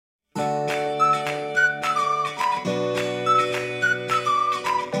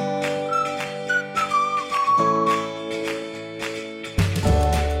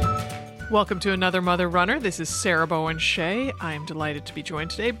Welcome to another Mother Runner. This is Sarah Bowen Shea. I am delighted to be joined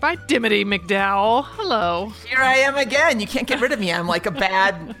today by Dimity McDowell. Hello. Here I am again. You can't get rid of me. I'm like a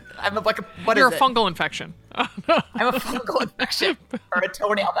bad. You're a fungal infection. I'm a fungal infection or a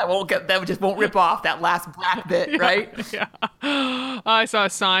toenail that just won't rip off that last black bit, right? Yeah. I saw a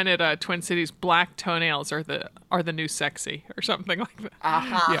sign at Twin Cities. Black toenails are the new sexy or something like that.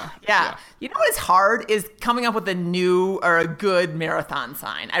 Yeah. You know what is hard is coming up with a new or a good marathon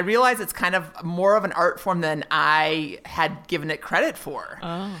sign. I realize it's kind of more of an art form than I had given it credit for.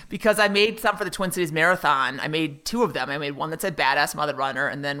 Oh. Because I made some for the Twin Cities Marathon. I made two of them. I made one that said "Badass Mother Runner"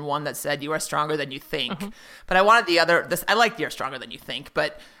 and then one that said "You are stronger than you think." Uh-huh. But I wanted the other. I like "You're stronger than you think,"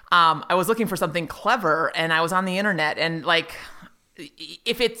 but I was looking for something clever, and I was on the internet, and like,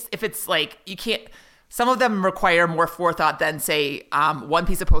 if it's like you can't. Some of them require more forethought than, say, one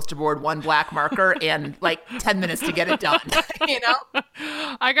piece of poster board, one black marker, and like 10 minutes to get it done. You know?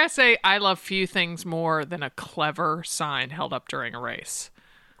 I gotta say, I love few things more than a clever sign held up during a race.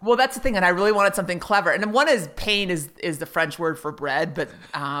 Well, that's the thing, and I really wanted something clever. And one is pain is the French word for bread, but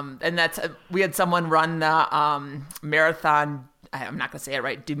and that's we had someone run the marathon. I'm not going to say it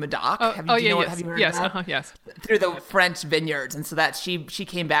right. Du Medoc. Have you heard of that? Yes. Through the French vineyards, and so that she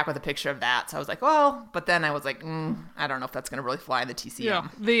came back with a picture of that. So I was like, well, but then I was like, I don't know if that's going to really fly in the TCM.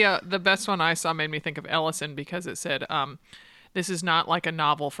 Yeah. The best one I saw made me think of Ellison because it said, "This is not like a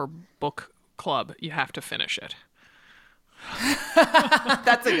novel for book club. You have to finish it."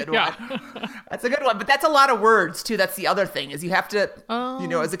 That's a good one. That's a good one. But that's a lot of words too. That's the other thing is you have to,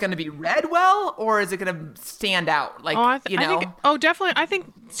 is it going to be read well or is it going to stand out? Like, I think, definitely. I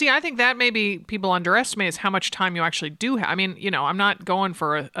think that maybe people underestimate is how much time you actually do have. I mean, I'm not going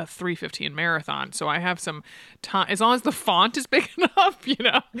for a 3:15 marathon, so I have some time as long as the font is big enough,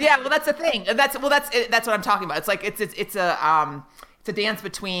 Yeah. Well, that's the thing. That's what I'm talking about. It's like, it's a dance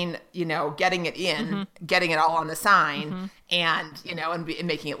between, getting it in, getting it all on the sign, and and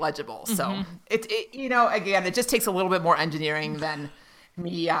making it legible. So it again, it just takes a little bit more engineering than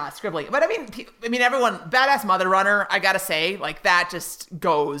me scribbling. But I mean, everyone, Badass Mother Runner, I gotta say, like that just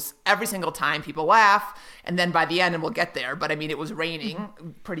goes every single time. People laugh, and then by the end, and we'll get there. But I mean, it was raining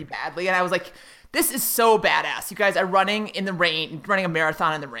pretty badly, and I was like, this is so badass. You guys are running in the rain, running a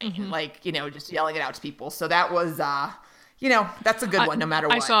marathon in the rain, like just yelling it out to people. So that was. That's a good one no matter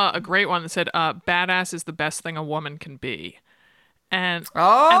what. I saw a great one that said, badass is the best thing a woman can be. And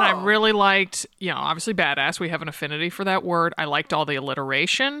I really liked, obviously badass. We have an affinity for that word. I liked all the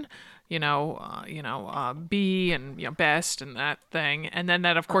alliteration, be and, best and that thing. And then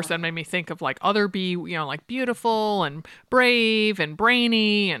that, of course, that made me think of like other be, like beautiful and brave and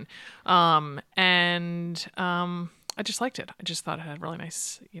brainy and I just liked it. I just thought it had really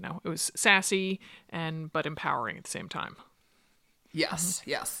nice, it was sassy but empowering at the same time. Yes.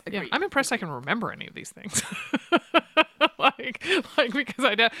 Agreed. Yeah, I'm impressed I can remember any of these things. like because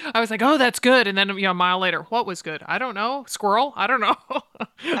I was like, oh, that's good. And then, a mile later, what was good? I don't know. Squirrel? I don't know.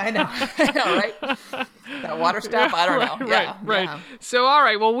 I know, right? That water stop? I don't know. Right. Yeah. So, all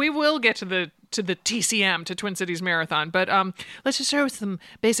right. Well, we will get to the TCM, to Twin Cities Marathon. But let's just start with some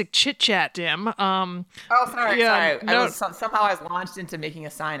basic chit-chat, Dim. Sorry. No, somehow I was launched into making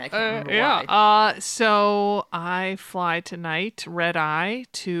a sign. I can't remember why. So I fly tonight, red-eye,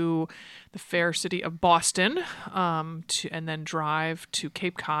 to the fair city of Boston, and then drive to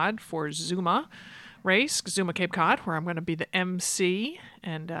Cape Cod for Zuma race, Zuma Cape Cod, where I'm going to be the MC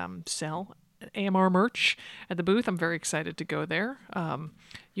and sell AMR merch at the booth. I'm very excited to go there.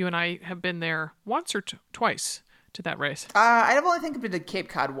 You and I have been there once or twice to that race. I've only think I've been to Cape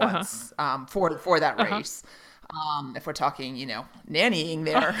Cod once for that race. If we're talking, nannying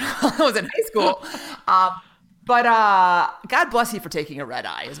there, I was in high school. But God bless you for taking a red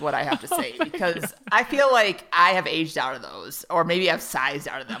eye is what I have to say, because I feel like I have aged out of those, or maybe I've sized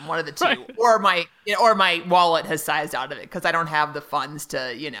out of them, one of the two, right. or my wallet has sized out of it because I don't have the funds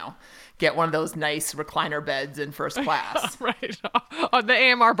to, get one of those nice recliner beds in first class. Right. The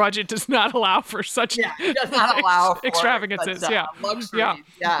AMR budget does not allow for such it does not allow for extravagances. Luxuries.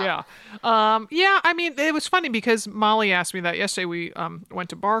 Yeah. I mean, it was funny because Molly asked me that yesterday. We went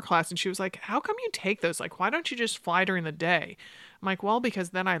to bar class and she was like, how come you take those? Like, why don't you just fly during the day? I'm like, well,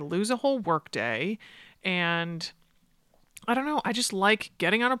 because then I lose a whole work day and I don't know. I just like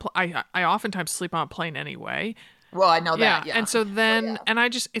getting on a plane. I oftentimes sleep on a plane anyway. Well, I know that. Yeah. And so then, and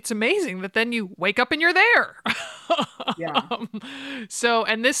it's amazing that then you wake up and you're there. Yeah.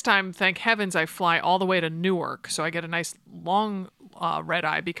 And this time, thank heavens, I fly all the way to Newark. So I get a nice long red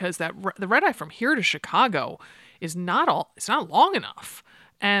eye because the red eye from here to Chicago is it's not long enough.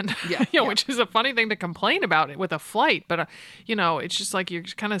 And, Yeah, you know, yeah. which is a funny thing to complain about it with a flight. But, you know, it's just like you're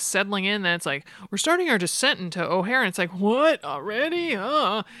kind of settling in. Then it's like, we're starting our descent into O'Hare. And it's like, what? Already?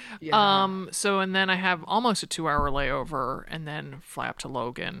 Yeah. So, and then I have almost a 2-hour layover and then fly up to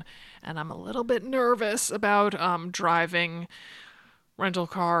Logan. And I'm a little bit nervous about driving rental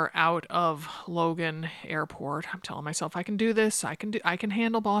car out of Logan Airport. I'm telling myself I can do this. I can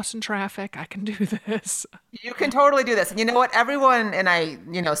handle Boston traffic. I can do this. You can totally do this. And you know what? Everyone, and I,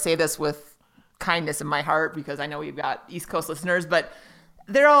 say this with kindness in my heart because I know we've got East Coast listeners, but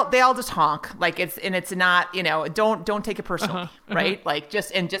they all just honk. Like it's not, don't take it personally, right? Like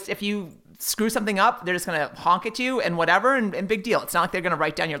just if you screw something up, they're just going to honk at you and whatever, and big deal. It's not like they're going to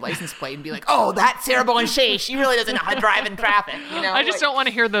write down your license plate and be like, oh, that's Sarah Bowen Shea. She really doesn't know how to drive in traffic. I just don't want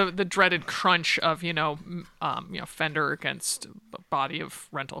to hear the dreaded crunch of, fender against body of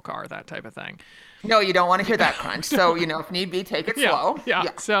rental car, that type of thing. No, you don't want to hear that crunch. So, if need be, take it slow. Yeah.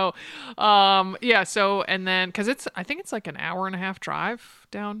 So, So, and then, cause I think it's like an hour and a half drive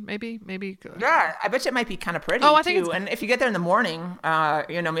down, maybe. Yeah. I bet you it might be kind of pretty I think too. And if you get there in the morning,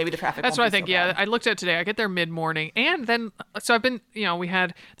 maybe the traffic. That's won't what I be think. so Yeah. bad. I looked at it today. I get there mid-morning, and then, so I've been, we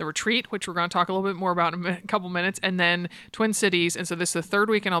had the retreat, which we're going to talk a little bit more about in a couple minutes, and then Twin Cities. And so this is the third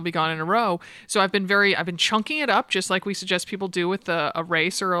weekend I'll be gone in a row. So I've been chunking it up, just like we suggest people do with a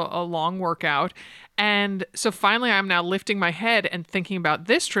race or a long workout. And so finally, I'm now lifting my head and thinking about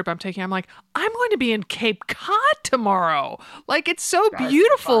this trip I'm taking. I'm like, I'm going to be in Cape Cod tomorrow. Like, it's so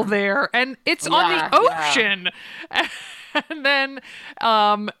beautiful there, and it's on the ocean. And then,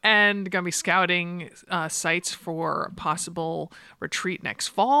 and gonna be scouting sites for possible retreat next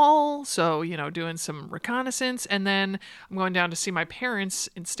fall. So, doing some reconnaissance. And then I'm going down to see my parents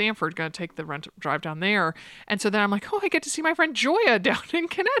in Stamford, gonna take the drive down there. And so then I'm like, I get to see my friend Joya down in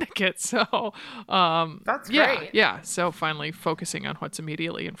Connecticut. So, That's yeah, great. yeah. So finally focusing on what's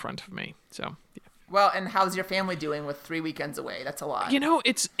immediately in front of me. So, yeah. Well, and how's your family doing with 3 weekends away? That's a lot.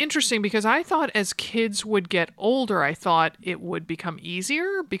 It's interesting because I thought as kids would get older, I thought it would become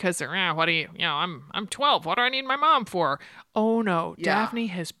easier because they're, what do you, I'm 12. What do I need my mom for? Oh no, Yeah. Daphne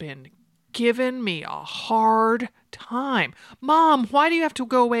has been giving me a hard time. Mom, why do you have to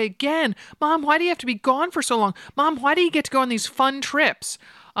go away again? Mom, why do you have to be gone for so long? Mom, why do you get to go on these fun trips?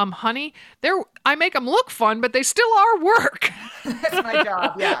 Honey, I make them look fun, but they still are work. That's my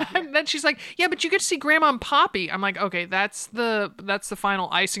job. Yeah. And then she's like, yeah, but you get to see Grandma and Poppy. I'm like, okay, that's the final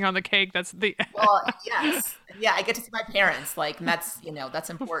icing on the cake. That's the Well, yes. Yeah, I get to see my parents. Like, and that's, that's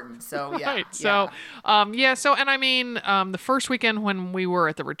important. So, yeah. right. So, So, and I mean, the first weekend when we were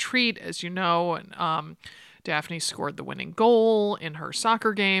at the retreat, as you know, and Daphne scored the winning goal in her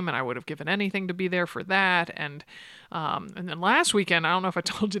soccer game, and I would have given anything to be there for that. And then last weekend, I don't know if I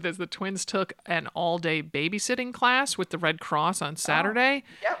told you this, the twins took an all-day babysitting class with the Red Cross on Saturday.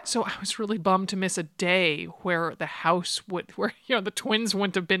 Yep. So I was really bummed to miss a day where the twins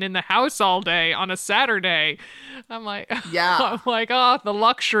wouldn't have been in the house all day on a Saturday. I'm like, Yeah. I'm like, the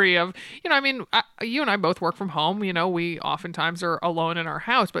luxury of, you and I both work from home. We oftentimes are alone in our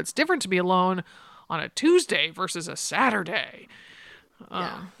house, but it's different to be alone on a Tuesday versus a Saturday.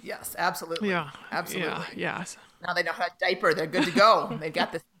 Yeah. Yes, absolutely. Yeah. Absolutely. Yeah. Now they know how to diaper. They're good to go. They've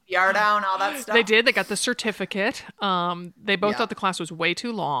got the CPR down, all that stuff. They did. They got the certificate. They both Yeah. thought the class was way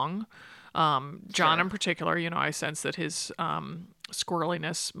too long. John Sure. in particular, I sense that his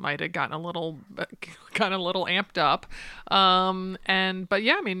squirreliness might have gotten a little amped up. But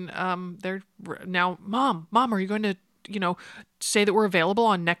yeah, I mean, they're now, Mom, are you going to, say that we're available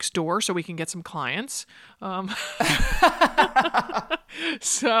on Nextdoor so we can get some clients?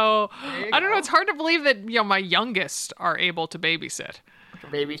 So I don't know. It's hard to believe that, my youngest are able to babysit.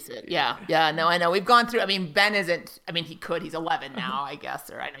 Babysit. Yeah. Yeah. No, I know. We've gone through, Ben isn't, he could. He's 11 now, I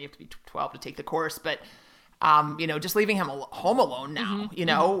guess. Or I know you have to be 12 to take the course. But, just leaving him home alone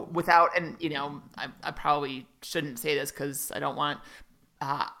now, without, and, I probably shouldn't say this because I don't want,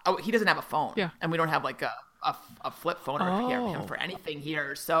 he doesn't have a phone. Yeah. And we don't have like a flip phone or him for anything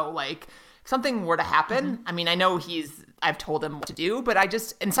here. So like something were to happen. I know I've told him what to do, but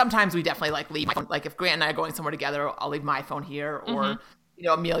and sometimes we definitely like leave my phone. Like if Grant and I are going somewhere together, I'll leave my phone here or,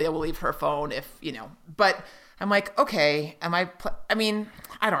 Amelia will leave her phone if, but I'm like, okay, I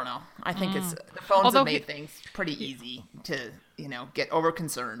don't know. I think it's the phones have made things pretty easy to, get over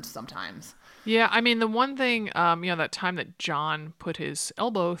concerned sometimes. Yeah. The one thing, that time that John put his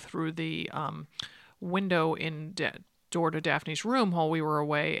elbow through the window in door to Daphne's room while we were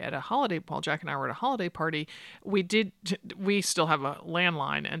away at a holiday, while Jack and I were at a holiday party, we still have a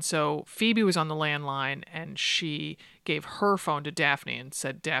landline. And so Phoebe was on the landline and she gave her phone to Daphne and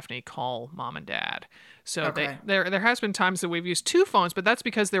said, Daphne, call mom and dad. So Okay. there has been times that we've used two phones, but that's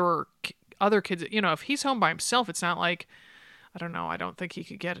because there were other kids. If he's home by himself, it's not like, I don't know. I don't think he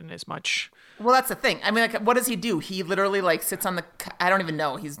could get in as much. Well, that's the thing. I mean, like, what does he do? He literally like sits on I don't even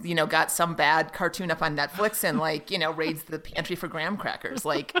know. He's, got some bad cartoon up on Netflix and like, raids the pantry for graham crackers.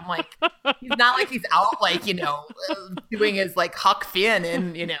 Like, I'm like, he's not like he's out like, doing his like Huck Finn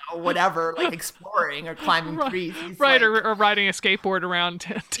and, whatever, like exploring or climbing trees. He's Right. like, Or riding a skateboard around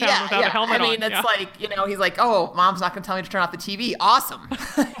town without a helmet on. I mean, it's like, he's like, oh, mom's not going to tell me to turn off the TV. Awesome.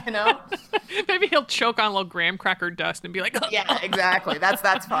 Maybe he'll choke on a little graham cracker dust and be like, Yeah, exactly. That's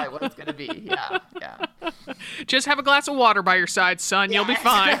probably what it's going to be. Yeah. just have a glass of water by your side, son. You'll be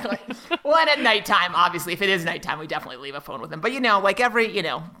fine. Exactly. Well, and at nighttime, obviously, if it is nighttime, we definitely leave a phone with him. But, like every,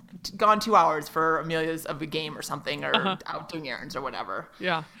 gone 2 hours for Amelia's of a game or something or out doing errands or whatever.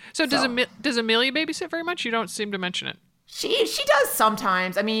 Yeah. So does Amelia babysit very much? You don't seem to mention it. She does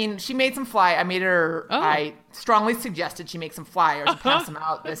sometimes. I mean, she made some I strongly suggested she make some flyers and pass them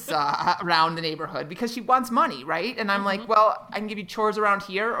out around the neighborhood because she wants money, right? And I'm like, well, I can give you chores around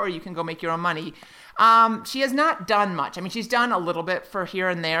here or you can go make your own money. She has not done much. I mean, she's done a little bit for here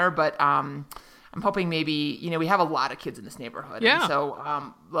and there, but I'm hoping maybe, we have a lot of kids in this neighborhood. Yeah. And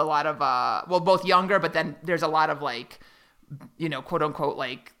so a lot of, both younger, but then there's a lot of like, quote unquote,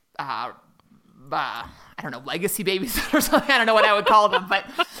 like, I don't know, legacy babysitters or something. I don't know what I would call them, but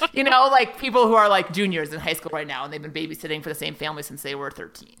like people who are like juniors in high school right now and they've been babysitting for the same family since they were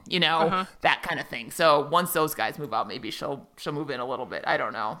 13, that kind of thing. So once those guys move out, maybe she'll move in a little bit. I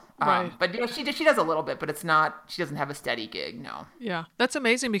don't know. Right. But she does a little bit, but it's not, she doesn't have a steady gig. No. Yeah. That's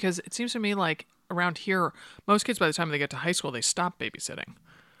amazing because it seems to me like around here, most kids by the time they get to high school, they stop babysitting.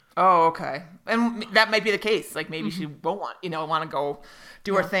 Oh, okay. And that might be the case. Like maybe she won't want to go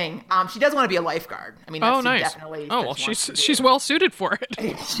do her thing. She does want to be a lifeguard. I mean, that's nice. Definitely. Oh, well, she's well suited for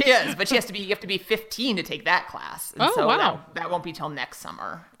it. She is, but you have to be 15 to take that class. And so wow. That won't be till next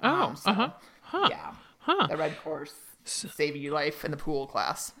summer. Oh, Yeah. The Red Course Save Your Life in the Pool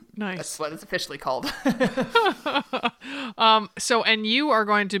class. Nice. That's what it's officially called. So, and you are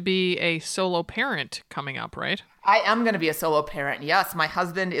going to be a solo parent coming up, right? I am going to be a solo parent. Yes, my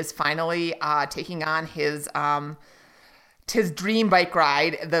husband is finally taking on his dream bike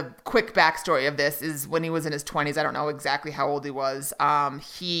ride. The quick backstory of this is when he was in his 20s, I don't know exactly how old he was,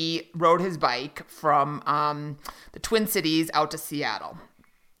 he rode his bike from the Twin Cities out to Seattle.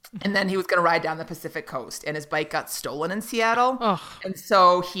 And then he was going to ride down the Pacific coast and his bike got stolen in Seattle. Ugh. And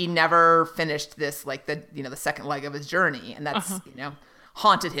so he never finished this, like the second leg of his journey. And that's,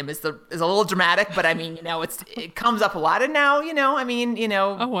 haunted him is a little dramatic, but I mean, it comes up a lot. And now,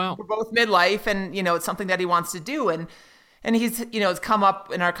 Oh, wow. we're both midlife and, it's something that he wants to do. And he's, it's come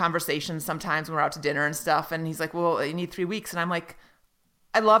up in our conversations sometimes when we're out to dinner and stuff. And he's like, well, you need 3 weeks. And I'm like,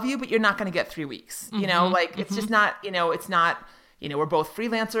 I love you, but you're not going to get 3 weeks. It's just not, it's not, we're both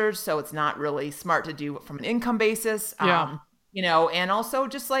freelancers, so it's not really smart to do from an income basis. Yeah. And also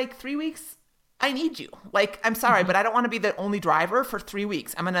just like 3 weeks, I need you. Like, I'm sorry, but I don't want to be the only driver for 3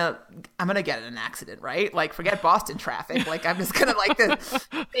 weeks. I'm gonna get in an accident, right? Like, forget Boston traffic. Like, I'm just gonna like the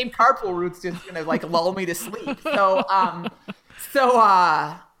same carpool route's just gonna like lull me to sleep. So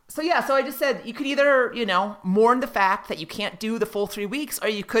I just said you could either, mourn the fact that you can't do the full 3 weeks, or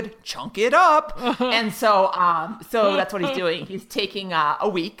you could chunk it up. And so that's what he's doing. He's taking a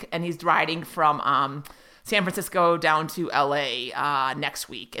week and he's riding from San Francisco down to LA next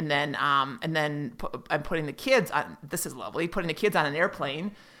week, and then I'm putting the kids on. This is lovely. Putting the kids on an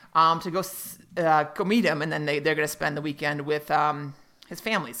airplane to go meet him, and then they're going to spend the weekend with his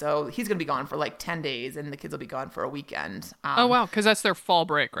family. So he's going to be gone for like 10 days and the kids will be gone for a weekend. Oh, wow. Because that's their fall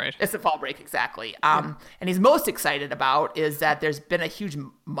break, right? It's the fall break. Exactly. And he's most excited about is that there's been a huge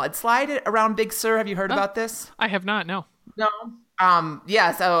mudslide around Big Sur. Have you heard about this? I have not. No. No.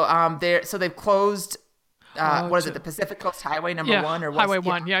 Yeah. So they've closed, what is it? The Pacific Coast Highway number 1 or Highway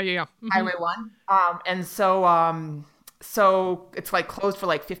 1. Yeah. Mm-hmm. Highway 1. And so it's like closed for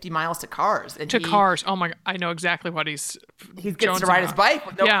like 50 miles to cars. And cars. Oh my God. I know exactly what he gets to ride his bike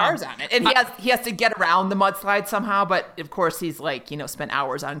with no cars on it. And he has to get around the mudslide somehow. But of course he's like, spent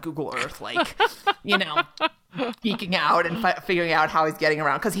hours on Google Earth, like, geeking out and figuring out how he's getting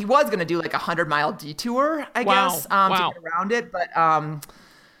around. Cause he was going to do like 100-mile detour, I guess, to get around it. But,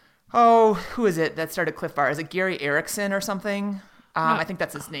 who is it that started Cliff Bar? Is it Gary Erickson or something? I think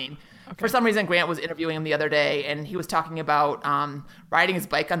that's his name. Okay. For some reason, Grant was interviewing him the other day, and he was talking about riding his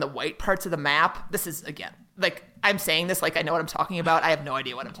bike on the white parts of the map. This is, again, like I'm saying this like I know what I'm talking about. I have no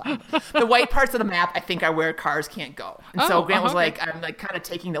idea what I'm talking about. The white parts of the map, I think, are where cars can't go. And so Grant was like, I'm like kind of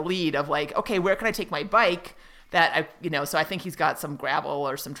taking the lead of like, okay, where can I take my bike that so I think he's got some gravel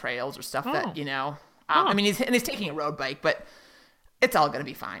or some trails or stuff that, I mean, he's taking a road bike, but it's all going to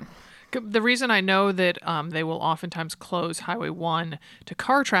be fine. The reason I know that they will oftentimes close Highway 1 to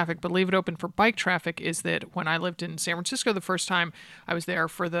car traffic but leave it open for bike traffic is that when I lived in San Francisco the first time, I was there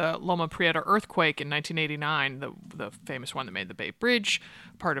for the Loma Prieta earthquake in 1989, the famous one that made the Bay Bridge.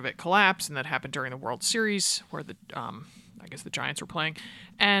 Part of it collapsed, and that happened during the World Series where I guess the Giants were playing.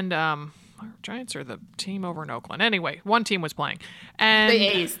 And Giants are the team over in Oakland. Anyway, one team was playing. And the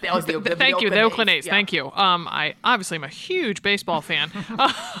A's. That was thank you, the Oakland A's. Yeah. Thank you. I obviously am a huge baseball fan.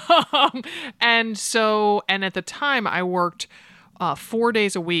 And at the time I worked 4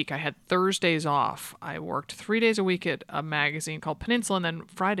 days a week. I had Thursdays off. I worked 3 days a week at a magazine called Peninsula, and then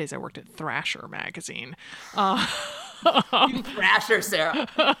Fridays I worked at Thrasher magazine. You Thrasher, Sarah.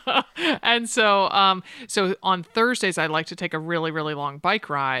 And so on Thursdays, I'd like to take a really, really long bike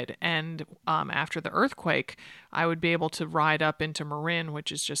ride. And after the earthquake, I would be able to ride up into Marin,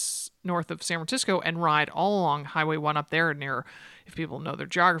 which is just north of San Francisco, and ride all along Highway 1 up there near, if people know their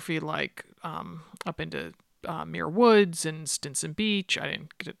geography, like up into Muir Woods and Stinson Beach. I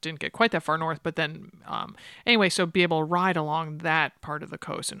didn't get quite that far north, but then anyway, so be able to ride along that part of the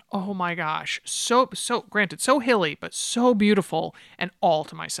coast, and oh my gosh, so granted, so hilly, but so beautiful, and all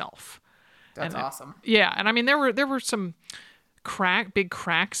to myself. That's awesome. Yeah, and I mean there were some big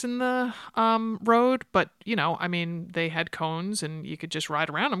cracks in the road, but I mean they had cones and you could just ride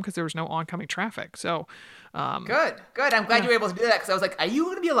around them because there was no oncoming traffic. So good. I'm glad you were able to do that, because I was like, are you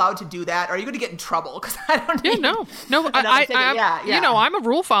going to be allowed to do that? Or are you going to get in trouble? Because I don't know. No. I'm a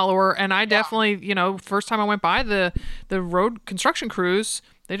rule follower, and I definitely, first time I went by the road construction crews,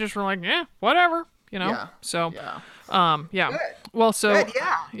 they just were like, yeah, whatever, So, Good. Well, so good,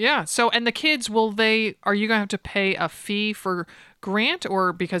 yeah. So, and the kids, are you going to have to pay a fee for Grant,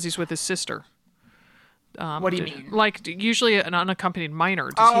 or because he's with his sister? What do you mean? Like usually an unaccompanied minor.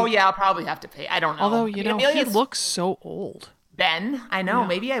 Yeah, I'll probably have to pay. I don't know. Although, he looks so old. Ben, I know. Yeah.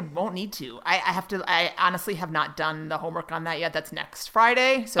 Maybe I won't need to. I have to. I honestly have not done the homework on that yet. That's next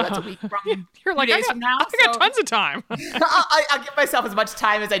Friday, so that's a week from. You're like, I got tons of time. I'll give myself as much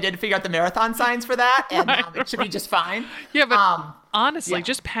time as I did to figure out the marathon signs for that, and it should be just fine. Yeah, but honestly,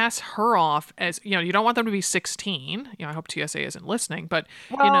 just pass her off as you don't want them to be 16. I hope TSA isn't listening, but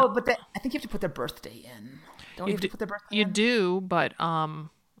but I think you have to put their birthday in. Don't you have to put their birthday in? You do, but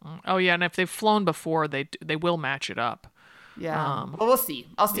and if they've flown before, they will match it up. Yeah. Well, we'll see.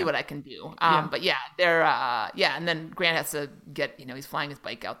 I'll see what I can do. But yeah, they're and then Grant has to get, he's flying his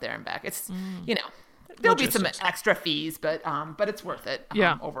bike out there and back. It's there'll be some extra fees, but it's worth it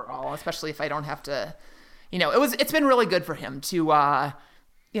overall, especially if I don't have to, it's been really good for him to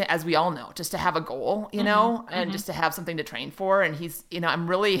as we all know, just to have a goal, and just to have something to train for. And he's, I'm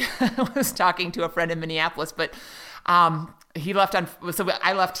really I was talking to a friend in Minneapolis, but he left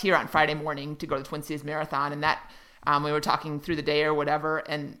I left here on Friday morning to go to the Twin Cities Marathon, and that we were talking through the day or whatever,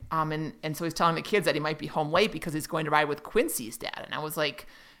 and so he's telling the kids that he might be home late because he's going to ride with Quincy's dad. And I was like,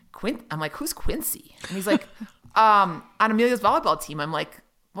 I'm like, who's Quincy? And he's like, on Amelia's volleyball team. I'm like,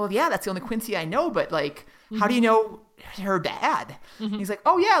 well, yeah, that's the only Quincy I know, but like, how do you know her dad? And he's like,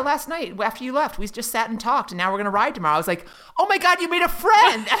 oh yeah, last night after you left, we just sat and talked, and now we're gonna ride tomorrow. I was like, oh my God, you made a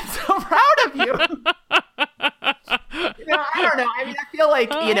friend! I'm so proud of you. I don't know. I mean, I feel like,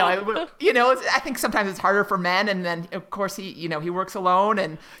 I think sometimes it's harder for men. And then, of course, he works alone,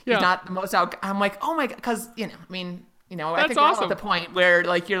 and he's not the most out. I'm like, oh my God. Because, I think we're all at the point where,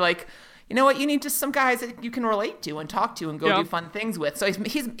 like, you're like, you know what? You need just some guys that you can relate to and talk to and go do fun things with. So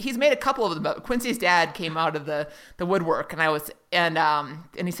he's made a couple of them. But Quincy's dad came out of the woodwork, and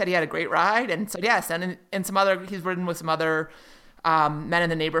he said he had a great ride. And so, and some other, he's ridden with some other men in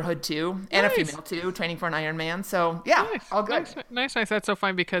the neighborhood too, and a female too, training for an Ironman. So all good. Nice. That's so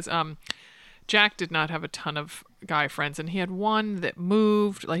fun because Jack did not have a ton of guy friends, and he had one that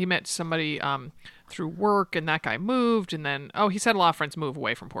moved. Like he met somebody through work, and that guy moved, and then he's had a lot of friends move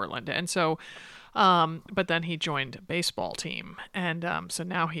away from Portland, and so. But then he joined a baseball team, and so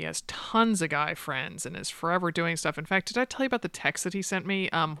now he has tons of guy friends and is forever doing stuff. In fact, did I tell you about the text that he sent me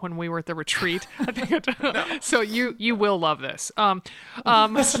when we were at the retreat? I think so you will love this. So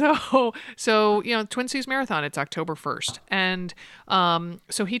Twin Cities Marathon, it's October 1st, and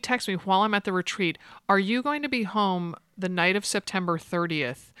so he texts me while I'm at the retreat. Are you going to be home the night of September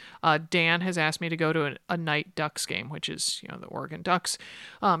 30th? Dan has asked me to go to a night Ducks game, which is, the Oregon Ducks,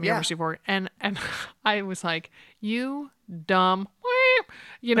 University of Oregon. And I was like, you dumb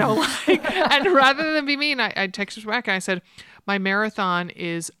And rather than be mean, I texted back and I said, my marathon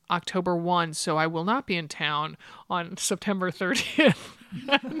is October 1, so I will not be in town on September 30th,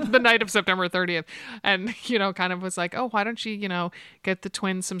 the night of September 30th. And, kind of was like, oh, why don't you, get the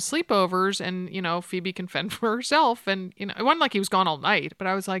twins some sleepovers and, Phoebe can fend for herself. And, it wasn't like he was gone all night, but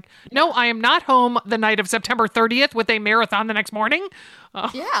I was like, no, I am not home the night of September 30th with a marathon the next morning.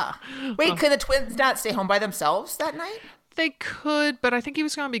 Yeah. Wait, could the twins not stay home by themselves that night? They could, but I think he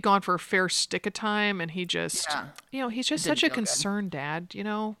was going to be gone for a fair stick of time, and he just, he's just such a concerned dad,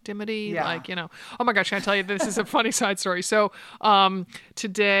 Dimity, Yeah. Oh my gosh, can I tell you, this is a funny side story. So,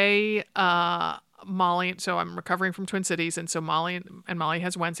 today, Molly, so I'm recovering from Twin Cities, and so Molly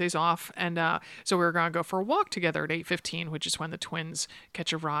has Wednesdays off, and so we were going to go for a walk together at 8:15, which is when the twins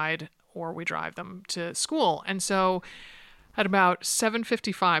catch a ride or we drive them to school, and so at about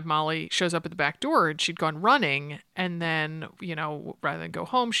 7:55, Molly shows up at the back door and she'd gone running. And then, rather than go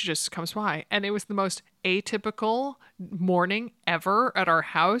home, she just comes by. And it was the most atypical morning ever at our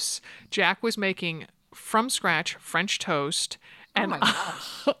house. Jack was making from scratch French toast. And oh my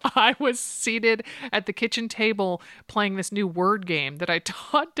gosh. I was seated at the kitchen table playing this new word game that I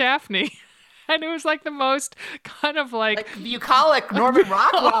taught Daphne. And it was like the most kind of like bucolic Norman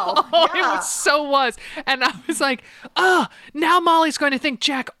Rockwell. It was. And I was like, now Molly's going to think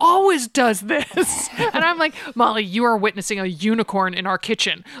Jack always does this. And I'm like, Molly, you are witnessing a unicorn in our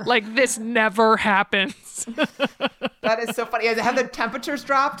kitchen. Like, this never happens. That is so funny. Have the temperatures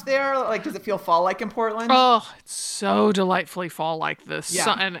dropped there? Like, does it feel fall-like in Portland? Oh, it's so delightfully fall-like this.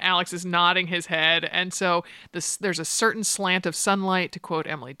 Yeah. And Alex is nodding his head. And so there's a certain slant of sunlight, to quote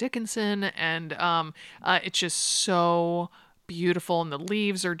Emily Dickinson, and it's just so beautiful, and the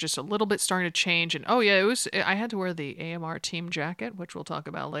leaves are just a little bit starting to change. And I had to wear the AMR team jacket, which we'll talk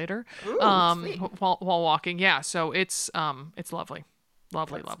about later. Ooh, while walking. Yeah, so it's lovely.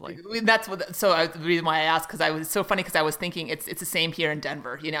 Lovely. That's the reason why I asked, because I was so funny, because I was thinking it's the same here in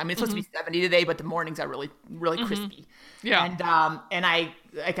Denver. It's supposed to be 70 today, but the mornings are really, really crispy. Yeah. And I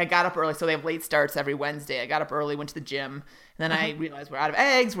got up early, so they have late starts every Wednesday. I got up early, went to the gym, and then I realized we're out of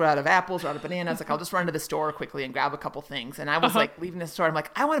eggs, we're out of apples, we're out of bananas. Like, I'll just run to the store quickly and grab a couple things. And I was like leaving the store, I'm like,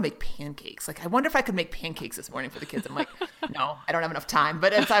 I want to make pancakes. Like, I wonder if I could make pancakes this morning for the kids. I'm like, no, I don't have enough time.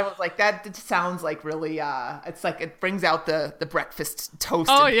 But as I was like, that sounds like really, it's like it brings out the breakfast toast.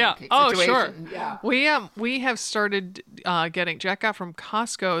 Situation. Sure. Yeah. We have started getting, Jack got from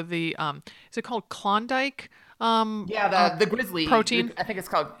Costco the is it called Klondike? The Grizzly protein. I think it's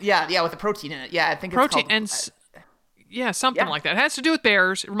called with the protein in it. Yeah, I think protein it's called, something like that. It has to do with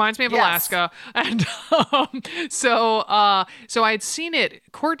bears. It reminds me of Alaska. And so I had seen it.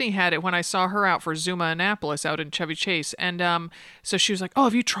 Courtney had it when I saw her out for Zuma Annapolis out in Chevy Chase. And so she was like, "Oh,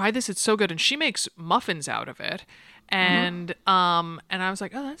 have you tried this? It's so good." And she makes muffins out of it. And and I was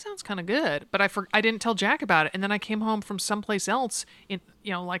like, oh, that sounds kind of good, but I didn't tell Jack about it. And then I came home from someplace else in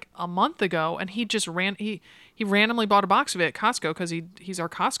like a month ago, and he just he randomly bought a box of it at Costco, because he's our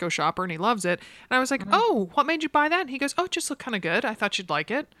Costco shopper and he loves it. And I was like, oh, what made you buy that? And he goes, oh, it just looked kind of good. I thought you'd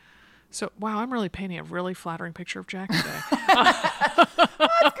like it. So wow, I'm really painting a really flattering picture of Jack today.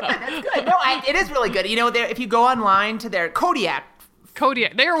 That's good. No, it is really good. If you go online to their Kodiak.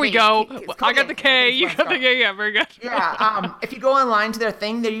 There we go. I got the K. You got the K. Yeah, very good. Yeah. If you go online to their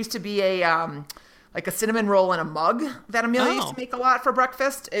thing, there used to be a like a cinnamon roll in a mug that Amelia used to make a lot for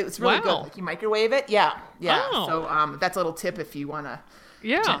breakfast. It was really good. Like, you microwave it. Yeah. Oh. So that's a little tip if you want to.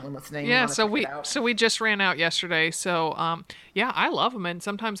 Gentlemen listening. Yeah. So we just ran out yesterday. So I love them, and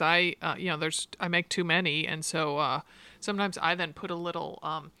sometimes I make too many, and so sometimes I then put a little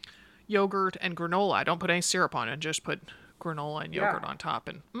yogurt and granola. I don't put any syrup on it. Just put granola and yogurt on top,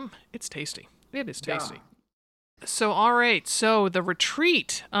 and it's tasty. It is tasty. Yeah. So, all right. So the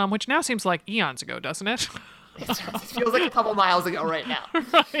retreat, which now seems like eons ago, doesn't it? It feels like a couple miles ago right now.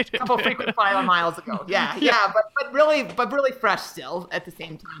 Right. A couple frequent flyer miles ago. Yeah. But really fresh still at the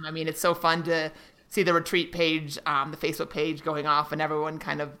same time. I mean, it's so fun to see the retreat page, the Facebook page going off, and everyone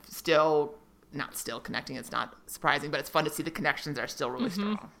kind of not still connecting. It's not surprising, but it's fun to see the connections are still really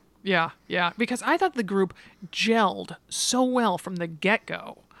strong. Yeah, because I thought the group gelled so well from the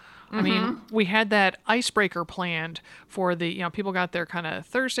get-go. I mean, we had that icebreaker planned for the, people got there kind of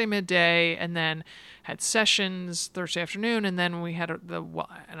Thursday midday, and then had sessions Thursday afternoon, and then we had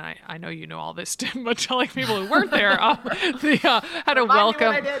and I know you know all this, Tim, but telling people who weren't there, had a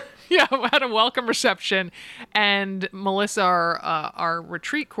welcome reception, and Melissa, our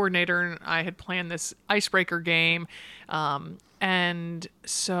retreat coordinator, and I had planned this icebreaker game. And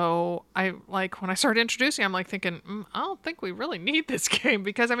so I like when I started introducing, I'm like thinking, I don't think we really need this game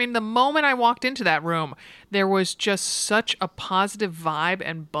because I mean, the moment I walked into that room, there was just such a positive vibe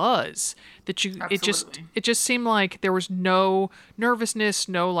and buzz that Absolutely. it just seemed like there was no nervousness,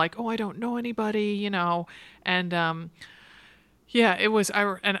 no like, oh, I don't know anybody, you know, and yeah, it was.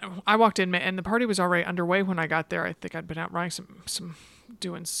 I walked in and the party was already underway when I got there. I think I'd been out running some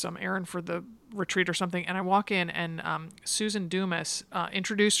doing some errand for the retreat or something, and I walk in and Susan Dumas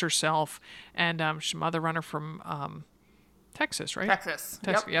introduced herself, and she's a mother runner from Texas, right? Texas.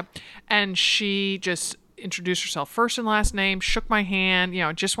 Yep. And she just introduced herself first and last name, shook my hand, you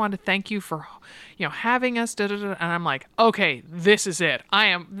know, just wanted to thank you for, you know, having us, da, da, da. And I'm like, okay, this is it.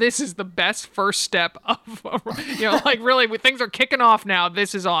 This is the best first step of, you know, like really things are kicking off now.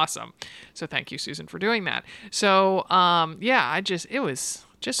 This is awesome. So thank you, Susan, for doing that. So, yeah, it was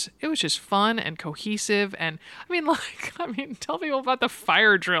just fun and cohesive. And I mean, tell people about the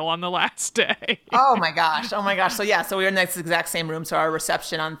fire drill on the last day. Oh my gosh. So yeah, so we were in this exact same room. So our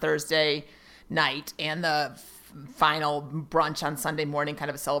reception on Thursday night and the final brunch on Sunday morning, kind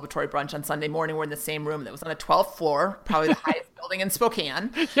of a celebratory brunch on Sunday morning, we're in the same room that was on the 12th floor, probably the highest building in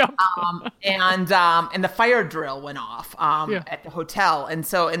Spokane. Yep. And the fire drill went off at the hotel.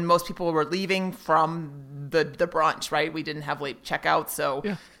 And most people were leaving from the brunch, right? We didn't have late checkout. So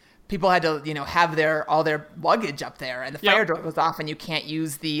people had to, you know, have all their luggage up there, and the fire drill goes off and you can't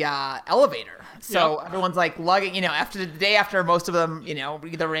use the elevator. So everyone's like lugging, you know, after the day after most of them, you know,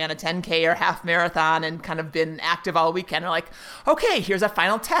 either ran a 10K or half marathon and kind of been active all weekend. They're like, okay, here's a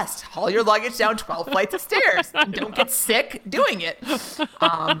final test. Haul your luggage down 12 flights of stairs. And don't get sick doing it.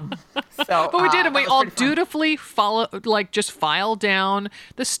 But we did, and we all dutifully just file down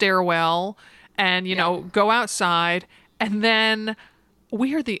the stairwell and, you know, go outside. And then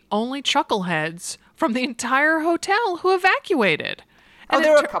we are the only chuckleheads from the entire hotel who evacuated. And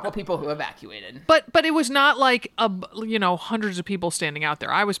there were a couple people who evacuated. But it was not like hundreds of people standing out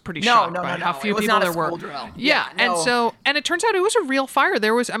there. I was pretty shocked by how few people there were. Drill. Yeah, and it turns out it was a real fire.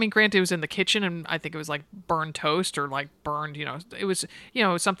 There was, I mean, granted, it was in the kitchen, and I think it was like burned toast or like burned. You know, it was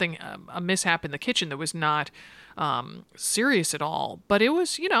something a mishap in the kitchen that was not serious at all. But it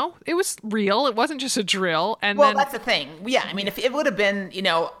was it was real. It wasn't just a drill. And then, that's the thing. Yeah, I mean, if it would have been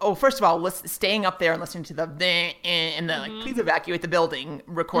first of all, staying up there and listening to the and the like, please evacuate the building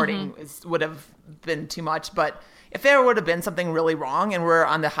recording would have been too much. But if there would have been something really wrong and we're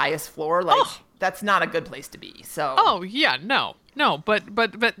on the highest floor, that's not a good place to be. So but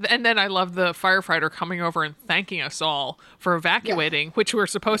and then I love the firefighter coming over and thanking us all for evacuating, which we're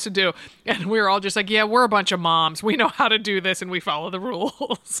supposed to do, and we were all just like, yeah, we're a bunch of moms, we know how to do this and we follow the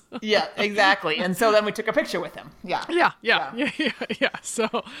rules. Yeah, exactly. And so then we took a picture with him. Yeah. So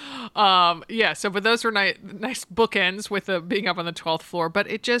but those were nice bookends with being up on the 12th floor.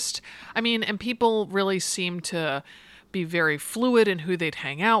 But it just, I mean, and people really seemed to be very fluid in who they'd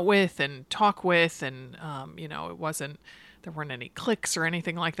hang out with and talk with, and there weren't any cliques or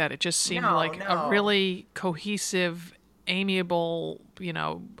anything like that. It just seemed a really cohesive, amiable,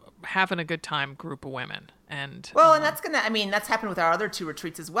 having a good time group of women. And and that's happened with our other two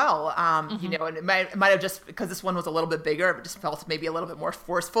retreats as well. And it might have just, because this one was a little bit bigger, it just felt maybe a little bit more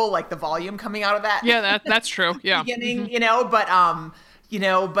forceful, like the volume coming out of that. Yeah, that's true. Yeah. Beginning,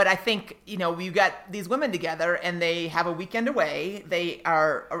 but I think, we've got these women together and they have a weekend away. They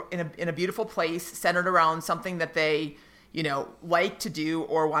are in a beautiful place centered around something that they, like to do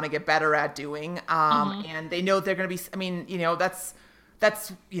or want to get better at doing. And they know they're going to be,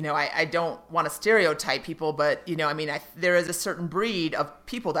 I don't want to stereotype people, but, there is a certain breed of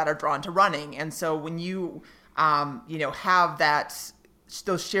people that are drawn to running. And so when you, have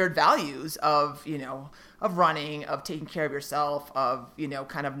those shared values of, of running, of taking care of yourself, of,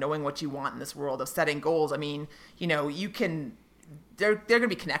 kind of knowing what you want in this world, of setting goals. I mean, you can, there are going to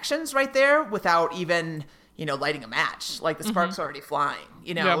be connections right there without even, lighting a match, like the sparks already flying,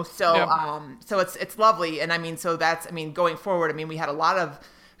 so it's lovely. And going forward, we had a lot of,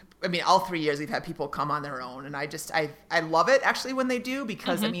 all 3 years we've had people come on their own, and I love it actually when they do,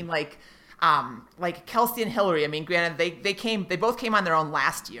 because like Kelsey and Hillary, granted they both came on their own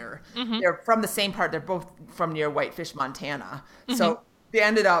last year. They're from the same part. They're both from near Whitefish, Montana. So they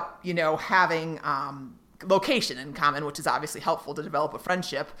ended up, having, location in common, which is obviously helpful to develop a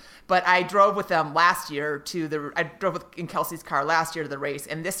friendship. But I drove with them last year in Kelsey's car last year to the race,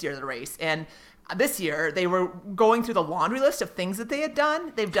 and this year to the race. And this year they were going through the laundry list of things that they had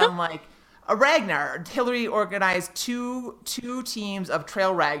done. They've done like a Ragnar. Hillary organized two teams of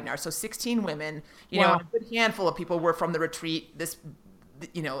trail Ragnar, so 16 women. Wow. And a good handful of people were from the retreat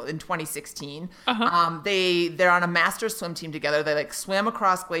in 2016. Uh-huh. They're on a master swim team together. They like swam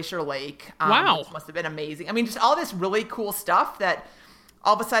across Glacier Lake. Wow. Which must have been amazing. I mean, just all this really cool stuff that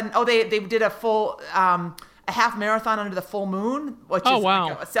all of a sudden, they did a full, a half marathon under the full moon, which is wow.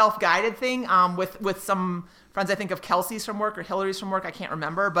 like a self-guided thing, with some friends, I think of Kelsey's from work or Hillary's from work. I can't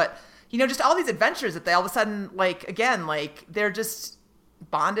remember, but just all these adventures that they all of a sudden, like, again, like they're just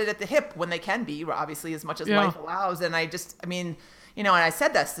bonded at the hip when they can be, obviously, as much as life allows. And and I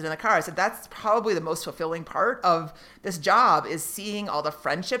said this in the car, I said, that's probably the most fulfilling part of this job, is seeing all the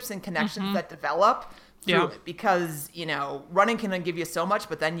friendships and connections that develop through it. Because, running can give you so much,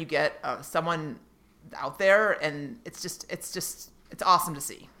 but then you get someone out there, and it's awesome to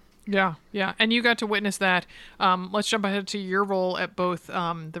see. Yeah, yeah. And you got to witness that. Let's jump ahead to your role at both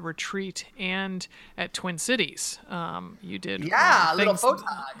the retreat and at Twin Cities. You did a little photog.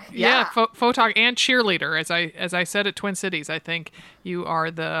 Yeah, photog and cheerleader. As I said at Twin Cities, I think you're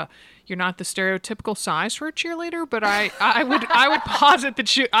not the stereotypical size for a cheerleader, but I would posit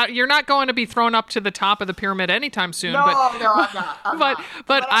that you're not going to be thrown up to the top of the pyramid anytime soon. No, I'm not.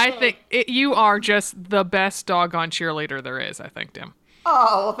 But I think you are just the best doggone cheerleader there is, I think, Tim.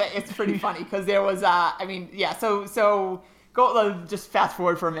 Oh, well, it's pretty funny because there was, so go just fast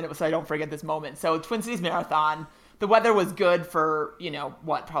forward for a minute so I don't forget this moment. So Twin Cities Marathon, the weather was good for,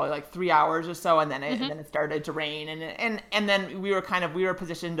 probably like 3 hours or so. And then it started to rain. And then we were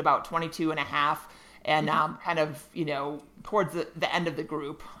positioned about 22 and a half and kind of, towards the end of the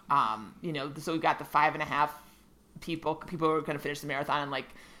group, so we got the 5.5 people who were going to finish the marathon in like,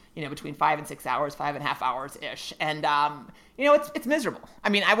 between 5 and 6 hours, 5.5 hours ish. And, it's miserable. I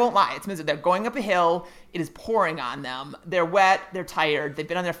mean, I won't lie. It's miserable. They're going up a hill. It is pouring on them. They're wet. They're tired. They've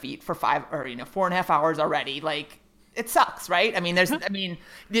been on their feet for 4.5 hours already. Like, it sucks, right? I mean, there's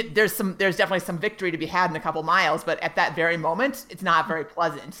definitely some victory to be had in a couple miles, but at that very moment, it's not very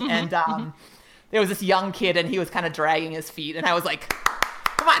pleasant. And, there was this young kid and he was kind of dragging his feet and I was like,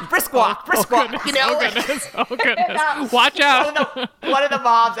 come on, brisk walk. Oh, goodness. Watch out. One of the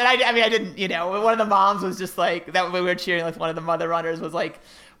moms, and I didn't, one of the moms was just like, that we were cheering with one of the mother runners was like,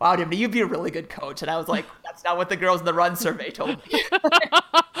 wow, Dimity, you'd be a really good coach. And I was like, that's not what the girls in the run survey told me.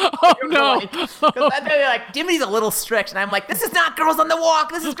 Oh, no. They're like, Dimity's a little strict. And I'm like, this is not girls on the walk.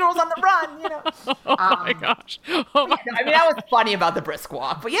 This is girls on the run, Oh, my gosh. Oh, my I mean, that was funny about the brisk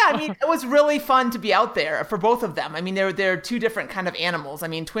walk. But yeah, I mean, it was really fun to be out there for both of them. I mean, they're two different kind of animals. I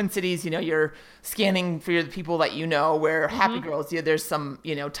mean, Twin Cities, you're scanning for the people that where Happy Girls, there's some,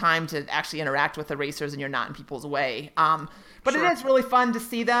 time to actually interact with the racers and you're not in people's way. But It is really fun to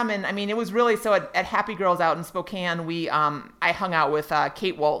see them. And I mean, it was really, so at Happy Girls out in Spokane, I hung out with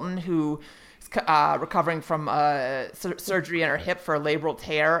Kate Walton, who is recovering from surgery in her hip for a labral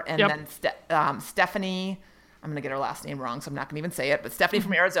tear. And then Stephanie, I'm going to get her last name wrong, so I'm not going to even say it, but Stephanie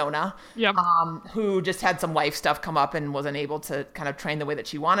from Arizona, who just had some life stuff come up and wasn't able to kind of train the way that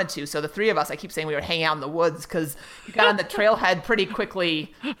she wanted to. So the three of us, I keep saying we were hanging out in the woods because you got on the trailhead pretty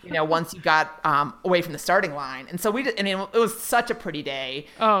quickly, once you got away from the starting line. And so it was such a pretty day.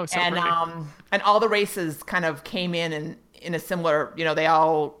 Oh, so and, pretty. And all the races kind of came in a similar, they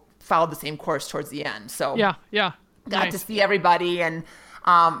all followed the same course towards the end. So yeah. Got to see everybody and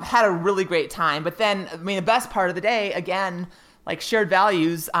had a really great time. But then, I mean, the best part of the day, again, like shared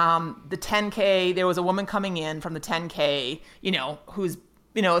values, the 10K, there was a woman coming in from the 10K, who's,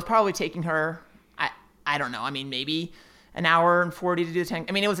 was probably taking her, I don't know, I mean, maybe an hour and 40 to do the 10.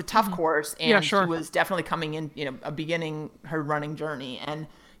 I mean, it was a tough course and she was definitely coming in, beginning her running journey. And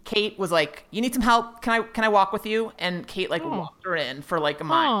Kate was like, you need some help? Can I walk with you? And Kate walked her in for like a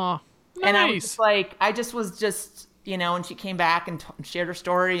mile. Nice. And I was just like, and she came back and shared her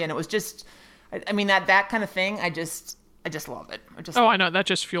story, and it was just, I mean, that kind of thing. I just love it. I know that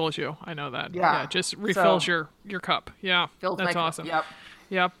just fuels you. I know that. Yeah, just refills your cup. Yeah, that's awesome. Yep.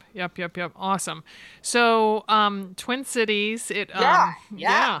 Yep. Awesome. So, Twin Cities. Yeah.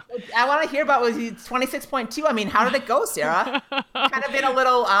 I want to hear about 26.2. I mean, how did it go, Sarah? Kind of been a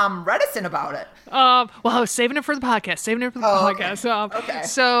little reticent about it. Well, I was saving it for the podcast. podcast. Okay.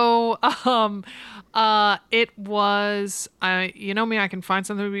 So, it was, you know me, I can find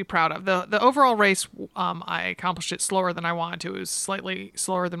something to be proud of. The overall race, I accomplished it slower than I wanted to. It was slightly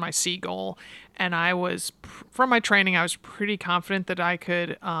slower than my C goal. And I was, from my training, I was pretty confident that I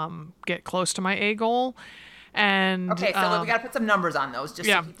could get close to my A goal. And okay, so we got to put some numbers on those, just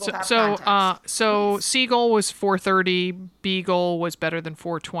so people have context. So C goal was 4:30, B goal was better than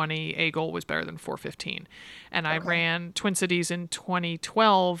 4:20, A goal was better than 4:15, and I ran Twin Cities in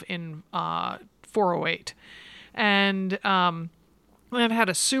 2012 in 4:08, and and had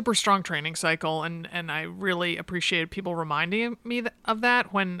a super strong training cycle, and I really appreciated people reminding me of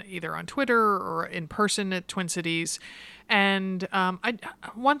that when either on Twitter or in person at Twin Cities. And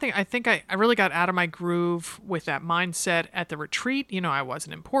one thing I think I really got out of my groove with that mindset at the retreat. You know, I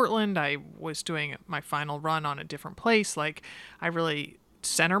wasn't in Portland. I was doing my final run on a different place. Like, I really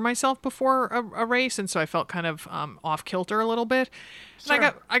center myself before a race, and so I felt kind of off kilter a little bit. Sure.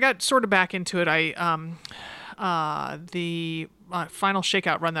 And I got sort of back into it. The final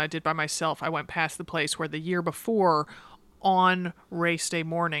shakeout run that I did by myself, I went past the place where the year before, on race day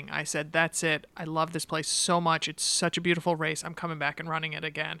morning, I said, that's it. I love this place so much. It's such a beautiful race. I'm coming back and running it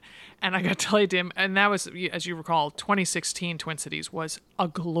again. And I got to tell you, Tim, and that was, as you recall, 2016 Twin Cities was a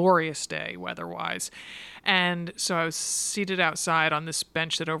glorious day weather-wise. And so I was seated outside on this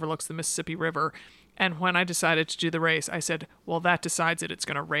bench that overlooks the Mississippi River. And when I decided to do the race, I said, well, that decides it. It's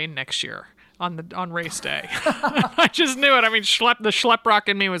going to rain next year on race day. I just knew it. I mean, the schlep rock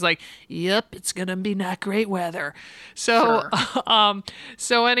in me was like, yep, it's going to be not great weather. So, Sure.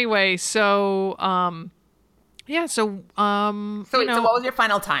 So anyway, so, yeah, so, So what was your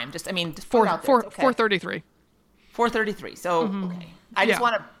final time? Just put it out there. It's okay. 4:33. 4:33. So, okay. I just Yeah.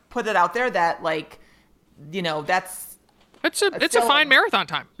 want to put it out there that, that's It's a fine marathon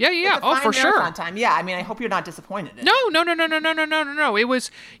time. Yeah. it's a Oh, fine for sure. marathon time. Yeah. I mean, I hope you're not disappointed in it. No. It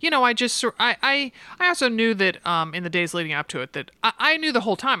was, I also knew that in the days leading up to it that I knew the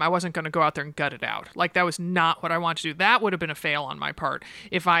whole time I wasn't going to go out there and gut it out. Like, that was not what I wanted to do. That would have been a fail on my part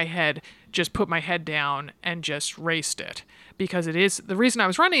if I had just put my head down and just raced it. Because the reason I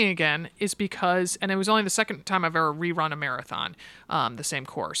was running again is because, and it was only the second time I've ever rerun a marathon, the same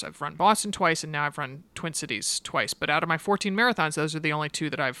course. I've run Boston twice, and now I've run Twin Cities twice. But out of my 14 marathons, those are the only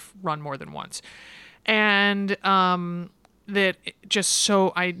two that I've run more than once. And I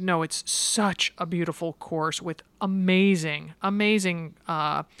know it's such a beautiful course with amazing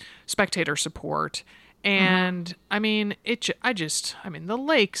spectator support. And I mean, the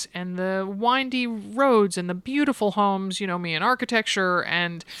lakes and the windy roads and the beautiful homes, me in architecture,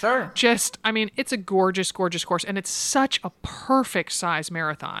 and Sure. it's a gorgeous, gorgeous course. And it's such a perfect size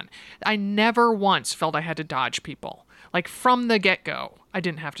marathon. I never once felt I had to dodge people. Like, from the get-go, I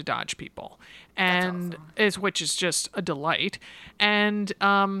didn't have to dodge people. And which is just a delight. And,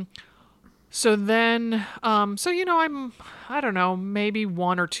 so then, I don't know, maybe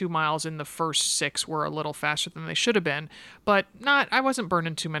 1 or 2 miles in the first 6 were a little faster than they should have been, but I wasn't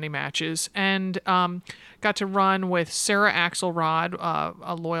burning too many matches, and got to run with Sarah Axelrod,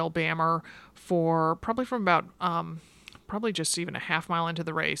 a loyal Bammer, probably just even a half mile into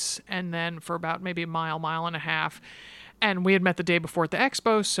the race, and then for about maybe a mile and a half. And we had met the day before at the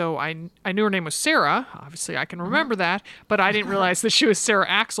expo, so I knew her name was Sarah. Obviously, I can remember that, but I didn't realize that she was Sarah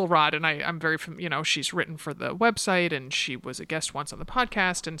Axelrod. And I'm very, she's written for the website, and she was a guest once on the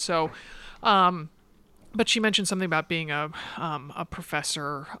podcast. And so, but she mentioned something about being a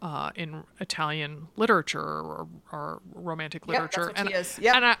professor in Italian literature or romantic literature. That's what she is.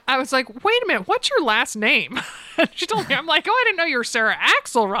 Yep. And I was like, wait a minute, what's your last name? And she told me, I'm like, oh, I didn't know you were Sarah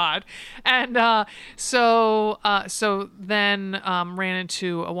Axelrod. And so then ran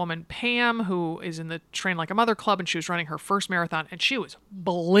into a woman, Pam, who is in the Train Like a Mother Club, and she was running her first marathon, and she was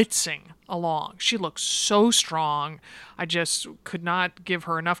blitzing along. She looked so strong. I just could not give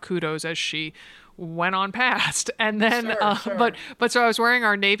her enough kudos as she went on past. And then Sure. but so I was wearing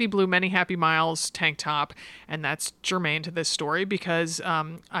our navy blue Many Happy Miles tank top, and that's germane to this story because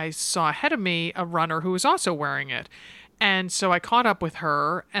I saw ahead of me a runner who was also wearing it. And so I caught up with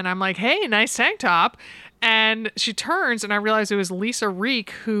her, and I'm like, hey, nice tank top. And she turns, and I realized it was Lisa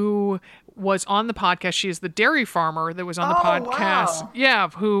Reek, who was on the podcast. She is the dairy farmer that was on the podcast. Wow. Yeah,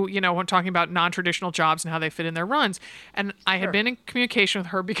 who, when talking about non-traditional jobs and how they fit in their runs. And I had been in communication with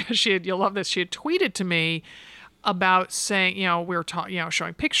her because you'll love this, she had tweeted to me about saying, we were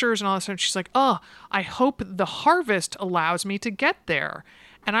showing pictures and all this stuff. She's like, oh, I hope the harvest allows me to get there.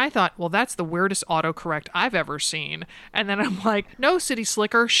 And I thought, well, that's the weirdest autocorrect I've ever seen. And then I'm like, no, City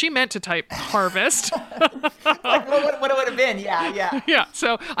Slicker, she meant to type harvest. Like, what it would have been. Yeah. Yeah.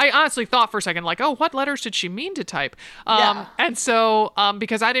 So I honestly thought for a second, like, oh, what letters did she mean to type? Yeah. And so,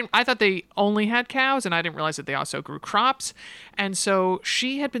 because I thought they only had cows, and I didn't realize that they also grew crops. And so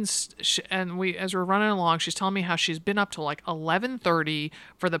she had been, as we're running along, she's telling me how she's been up till like 11:30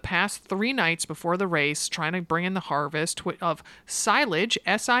 for the past 3 nights before the race, trying to bring in the harvest of silage,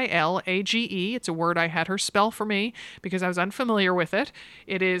 SILAGE. It's a word I had her spell for me because I was unfamiliar with it.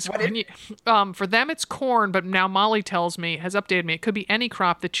 It is, for them it's corn, but now Molly tells me, has updated me, it could be any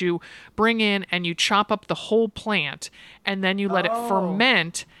crop that you bring in and you chop up the whole plant and then you let it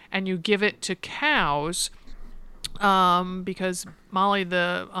ferment and you give it to cows. because Molly,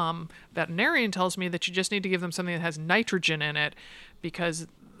 the veterinarian, tells me that you just need to give them something that has nitrogen in it, because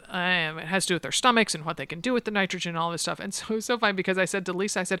it has to do with their stomachs and what they can do with the nitrogen and all this stuff. And so it was so funny because I said to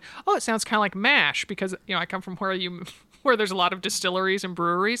Lisa, I said, oh, it sounds kind of like MASH, because, I come from where there's a lot of distilleries and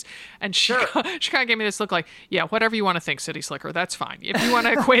breweries. And she kind of gave me this look like, yeah, whatever you want to think, City Slicker, that's fine. If you want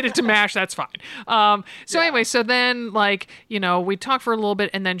to equate it to MASH, that's fine. Anyway, so then we'd talk for a little bit,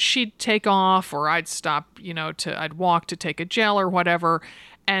 and then she'd take off, or I'd stop, I'd walk to take a gel or whatever.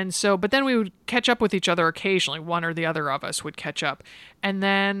 And so, but then we would catch up with each other occasionally. One or the other of us would catch up. And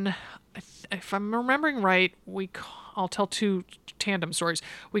then, if I'm remembering right, I'll tell two tandem stories.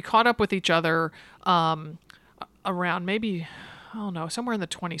 We caught up with each other around maybe, I don't know, somewhere in the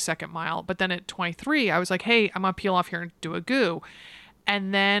 22nd mile. But then at 23, I was like, hey, I'm going to peel off here and do a goo.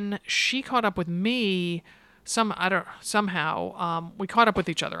 And then she caught up with me somehow. We caught up with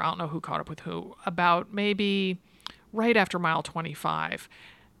each other. I don't know who caught up with who. About maybe right after mile 25.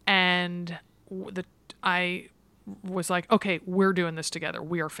 And I was like, okay, we're doing this together.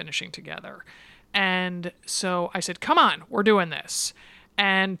 We are finishing together. And so I said, come on, we're doing this.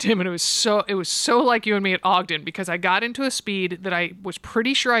 And Tim, it was so like you and me at Ogden, because I got into a speed that I was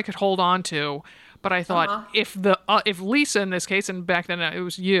pretty sure I could hold on to. But I thought if Lisa in this case, and back then it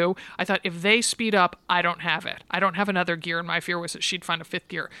was you, I thought if they speed up, I don't have it. I don't have another gear. And my fear was that she'd find a fifth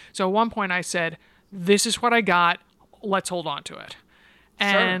gear. So at one point I said, this is what I got. Let's hold on to it.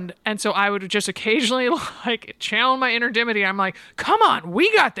 And so I would just occasionally channel my inner Dimity. I'm like, come on,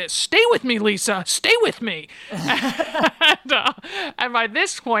 we got this. Stay with me, Lisa. Stay with me. And by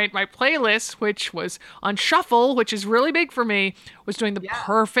this point, my playlist, which was on shuffle, which is really big for me, was doing the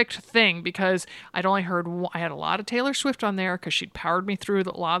perfect thing, because I'd only heard, I had a lot of Taylor Swift on there because she'd powered me through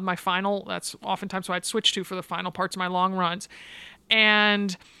a lot of my final, that's oftentimes what I'd switch to for the final parts of my long runs.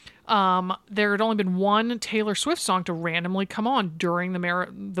 And there had only been one Taylor Swift song to randomly come on during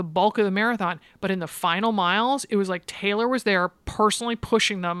the bulk of the marathon. But in the final miles, it was like Taylor was there personally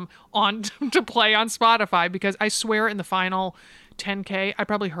pushing them on to play on Spotify, because I swear in the final 10K, I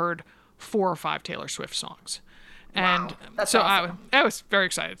probably heard 4 or 5 Taylor Swift songs. And that's so awesome. I was very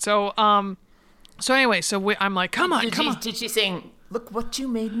excited. So anyway, I'm like, come on. Did she sing, "Look What You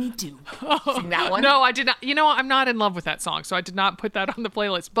Made Me Do"? Sing that one? No, I did not. I'm not in love with that song, so I did not put that on the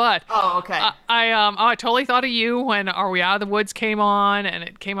playlist. But okay. I totally thought of you when "Are We Out of the Woods" came on, and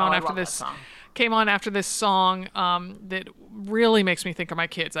it came on after this. Came on after this song that really makes me think of my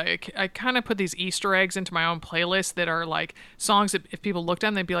kids. I kind of put these Easter eggs into my own playlist that are like songs that if people looked at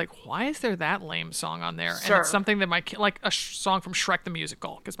them, they'd be like, why is there that lame song on there? And it's something that like a song from Shrek the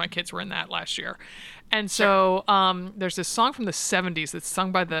Musical, because my kids were in that last year. And so there's this song from the 70s that's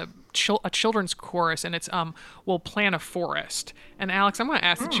sung by a children's chorus, and it's We'll Plant a Forest. And Alex, I'm going to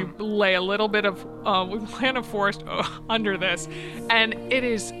ask that you lay a little bit of We'll Plant a Forest under this. And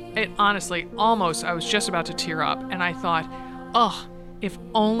it honestly, almost, I was just about to tear up, and I thought, if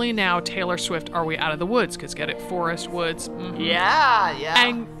only now Taylor Swift Are We Out of the Woods, because get it, forest, woods. Mm-hmm. Yeah.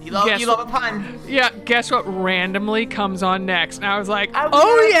 And you love a pun. Yeah, guess what randomly comes on next? And I was like,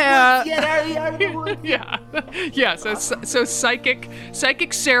 yeah. Yeah, so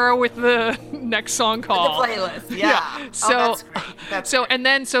psychic Sarah with the next song call. The playlist, yeah. So, that's great. That's great. And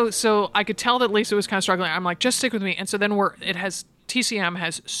then so I could tell that Lisa was kind of struggling. I'm like, just stick with me. And so then TCM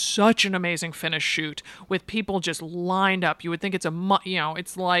has such an amazing finish shoot with people just lined up. You would think it's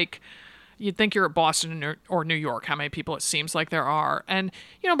it's like you'd think you're at Boston or New York, how many people it seems like there are. And,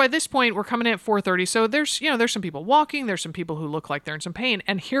 by this point we're coming in at 4:30. So there's some people walking, there's some people who look like they're in some pain.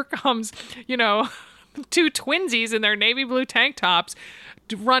 And here comes, 2 twinsies in their navy blue tank tops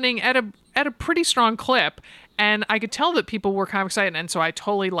running at a pretty strong clip. And I could tell that people were kind of excited. And so I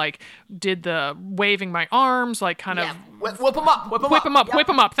totally did the waving my arms, kind of whip them up, whip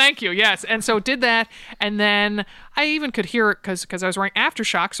them up. Thank you. Yes. And so did that. And then I even could hear it because I was wearing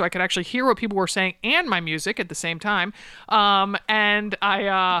Aftershock, so I could actually hear what people were saying and my music at the same time. And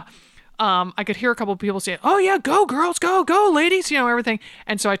I could hear a couple of people say, "Oh yeah, go girls, go ladies," everything.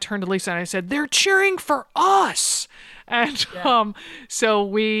 And so I turned to Lisa and I said, "They're cheering for us." And so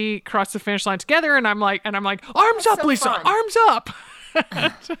we crossed the finish line together, and I'm like, arms up, Lisa, fun. Arms up.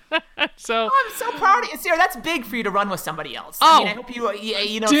 So I'm so proud of you, Sarah. That's big for you to run with somebody else. Oh, I hope you, so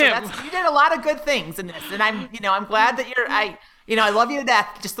you did a lot of good things in this, and I'm glad that I love you to death,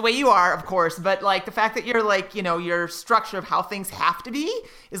 just the way you are, of course. But the fact that you're your structure of how things have to be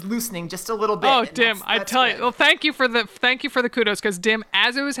is loosening just a little bit. Oh, Dim, I tell you. Well, thank you for the kudos, because Dim,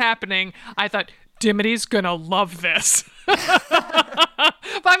 as it was happening, I thought, Dimity's gonna love this. But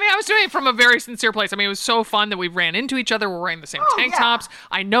I was doing it from a very sincere place. I mean, it was so fun that we ran into each other. We're wearing the same tank yeah. tops.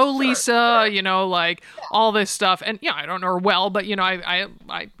 I know Lisa, sure. like all this stuff. And I don't know her well, but I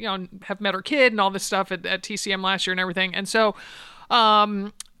have met her kid and all this stuff at TCM last year and everything. And so,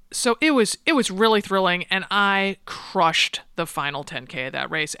 so it was really thrilling, and I crushed the final 10K of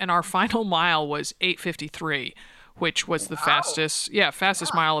that race. And our final mile was 8:53, which was the fastest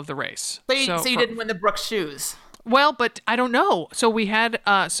mile of the race. So you didn't win the Brooks shoes. Well, but I don't know. So we had,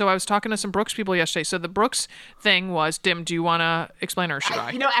 so I was talking to some Brooks people yesterday. So the Brooks thing was, Dim, do you want to explain, or should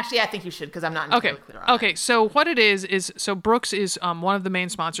I? Actually, I think you should, because I'm not entirely clear on Okay. So what it is so Brooks is one of the main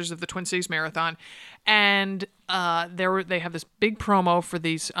sponsors of the Twin Cities Marathon, and they have this big promo for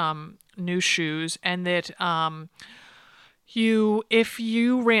these new shoes, and that if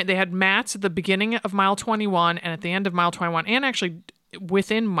you ran, they had mats at the beginning of mile 21 and at the end of mile 21, and actually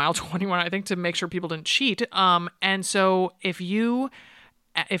within mile 21, I think, to make sure people didn't cheat. And so if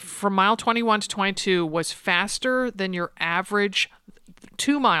from mile 21 to 22 was faster than your average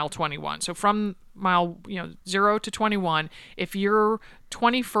to mile 21, so from mile 0 to 21, if your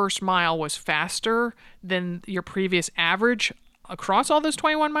 21st mile was faster than your previous average across all those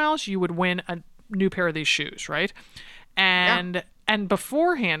 21 miles, you would win a new pair of these shoes, right? And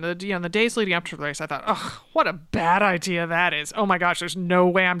beforehand, the days leading up to the race, I thought, oh, what a bad idea that is. Oh my gosh, there's no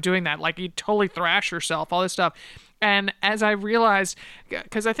way I'm doing that. Like, you totally thrash yourself, all this stuff. And as I realized,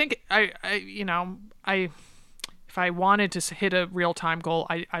 because I think if I wanted to hit a real time goal,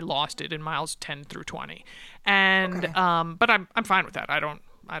 I lost it in miles 10 through 20. And but I'm fine with that. I don't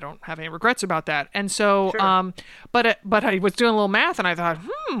have any regrets about that. And so, sure. But I was doing a little math, and I thought,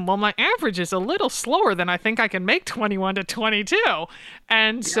 well, my average is a little slower than I think I can make 21 to 22.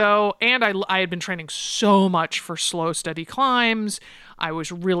 And so, and I had been training so much for slow, steady climbs. I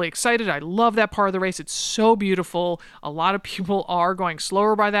was really excited. I love that part of the race. It's so beautiful. A lot of people are going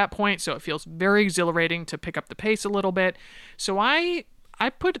slower by that point, so it feels very exhilarating to pick up the pace a little bit. So I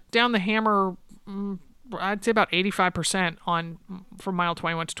put down the hammer, I'd say about 85% from mile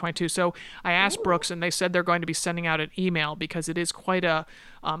 21 to 22. So I asked Brooks, and they said they're going to be sending out an email, because it is quite a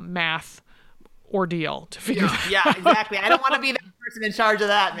math ordeal to figure that out. Yeah, exactly. I don't want to be the person in charge of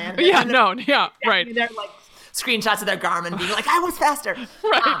that, man. Right. They're like screenshots of their Garmin being like, I was faster.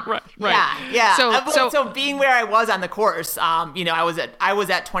 Right. Yeah. So being where I was on the course, I was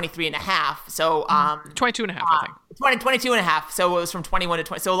at 23 and a half. So 22 and a half, I think. 22 and a half. So it was from 21 to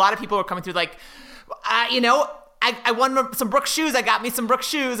 20. So a lot of people were coming through like, I won some Brooks shoes. I got me some Brooks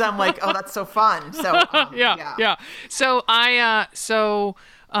shoes. I'm like, oh, that's so fun. So yeah. So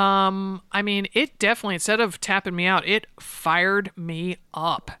I mean, it definitely, instead of tapping me out, it fired me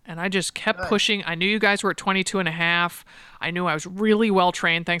up, and I just kept pushing. I knew you guys were at 22 and a half. I knew I was really well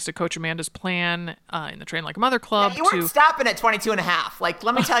trained, thanks to Coach Amanda's plan in the Train Like a Mother Club. Yeah, you weren't stopping at 22 and a half. Like,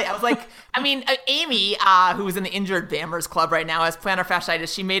 let me tell you, I was like, Amy, who was in the Injured Bammers Club right now, has plantar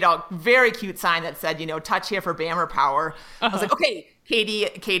fasciitis. She made a very cute sign that said, touch here for Bammer power. I was like, okay,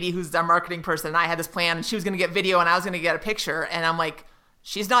 Katie, who's our marketing person, and I had this plan, and she was going to get video, and I was going to get a picture, and I'm like,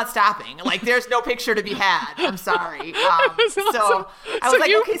 she's not stopping. Like, there's no picture to be had. I'm sorry. So I was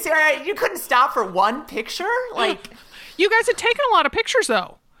like, okay, Sarah, you couldn't stop for one picture? Like, you guys had taken a lot of pictures,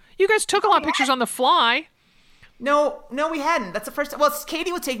 though. You guys took a lot of pictures on the fly. No, we hadn't. That's the first. Well,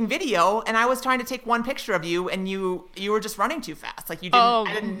 Katie was taking video, and I was trying to take one picture of you, and you were just running too fast. Like, you didn't.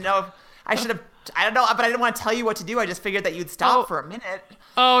 I didn't know. I should have. I don't know, but I didn't want to tell you what to do. I just figured that you'd stop for a minute.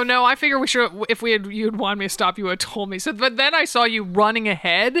 Oh no, I figure we should. If you'd want me to stop, you would have told me. So, but then I saw you running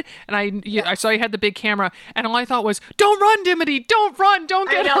ahead, and I saw you had the big camera, and all I thought was, "Don't run, Dimity! Don't run! Don't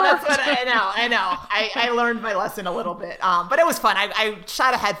get hurt!" That's what I know. I learned my lesson a little bit, but it was fun. I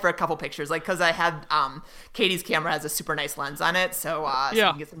shot ahead for a couple pictures, like, because I had Katie's camera has a super nice lens on it, so you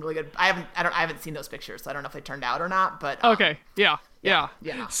can get some really good. I haven't seen those pictures, so I don't know if they turned out or not. But okay, yeah.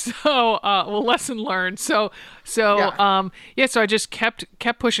 So, lesson learned. So I just kept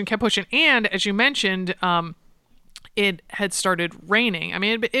pushing. And as you mentioned, it had started raining. I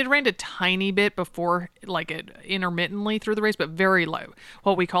mean, it rained a tiny bit before, like, it intermittently through the race, but very low,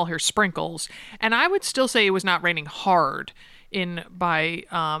 what we call here sprinkles. And I would still say it was not raining hard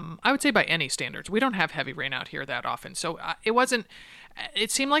I would say by any standards. We don't have heavy rain out here that often. So it wasn't.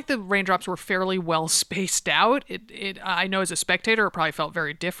 It seemed like the raindrops were fairly well spaced out. I know as a spectator, it probably felt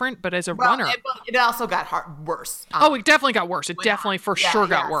very different, but as a runner, it also got worse. It definitely got worse. It definitely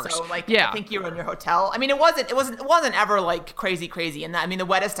got worse. So, like, I think you were in your hotel. I mean, it wasn't ever like crazy. And I mean, the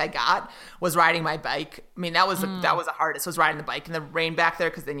wettest I got was riding my bike. I mean, that was the hardest. Was riding the bike in the rain back there,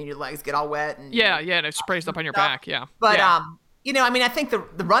 because then your legs get all wet and and it sprays up on your back. Yeah, but I mean, I think the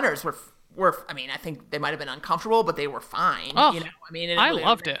runners were were, I mean, I think they might have been uncomfortable, but they were fine. Oh, You know, I mean, I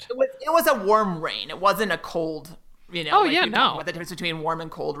loved it. It was a warm rain. It wasn't a cold, you know. Oh, like yeah, you're talking no. about the difference between warm and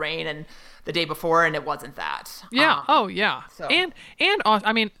cold rain and the day before, and it wasn't that. Yeah. Oh, yeah. so- And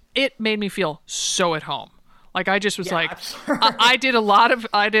I mean, it made me feel so at home. Like I just was Yeah, like, I'm sure. I did a lot of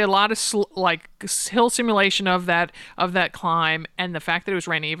like hill simulation of that climb, and the fact that it was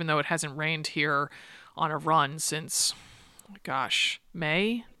raining, even though it hasn't rained here on a run since, gosh,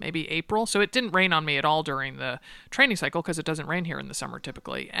 May, maybe April. So it didn't rain on me at all during the training cycle because it doesn't rain here in the summer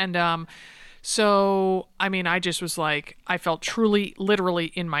typically. And so I mean, I just was like, I felt truly, literally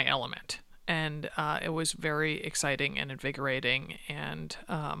in my element. And it was very exciting and invigorating, and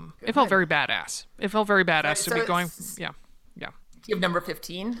it felt very badass. It felt very badass to be going. Yeah. Do you have number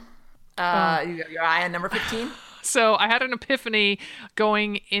 15? You got your eye on number 15? So I had an epiphany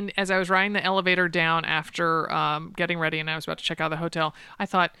going in as I was riding the elevator down after getting ready, and I was about to check out of the hotel. I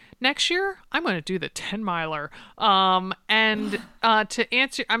thought, next year I'm going to do the 10-miler. And to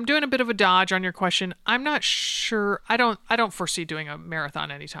answer, I'm doing a bit of a dodge on your question. I'm not sure. I don't foresee doing a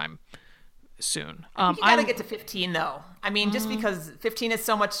marathon anytime soon. You gotta get to 15 though. I mean, just because 15 is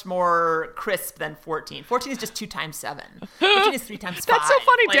so much more crisp than 14. 14 is just 2 times 7. 15 is 3 times 5. That's so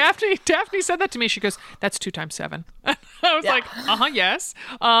funny. Like, Daphne said that to me. She goes, "That's 2 times 7." I was Yeah. like, yes.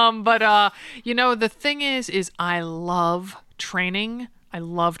 But you know, the thing is I love training. I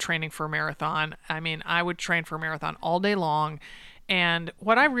love training for a marathon. I mean, I would train for a marathon all day long. And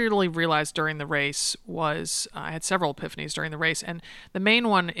what I really realized during the race was I had several epiphanies during the race, and the main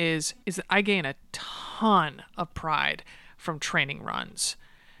one is that I gain a ton of pride from training runs,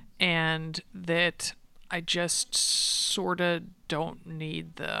 and that I just sort of don't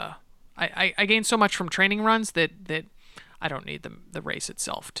need I gain so much from training runs that I don't need the race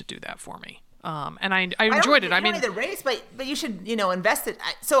itself to do that for me. And I enjoyed it. I mean, the race, but you should, invest it.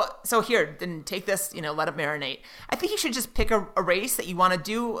 So here, then take this, let it marinate. I think you should just pick a race that you want to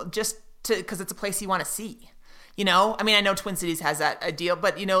do because it's a place you want to see. I mean, I know Twin Cities has that ideal,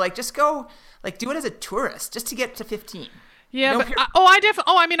 but just go, do it as a tourist just to get to 15. Yeah, but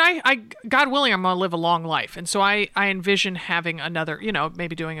I mean, I God willing, I'm gonna live a long life, and so I envision having another,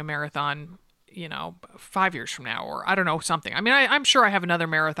 maybe doing a marathon, 5 years from now, or I don't know, something. I mean, I'm sure I have another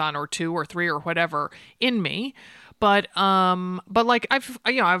marathon or 2 or 3 or whatever in me, but like I've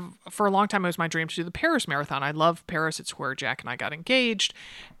for a long time it was my dream to do the Paris Marathon. I love Paris. It's where Jack and I got engaged,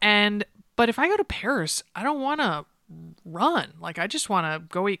 but if I go to Paris, I don't want to run. Like I just want to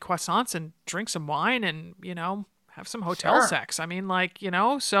go eat croissants and drink some wine and have some hotel sex. I mean,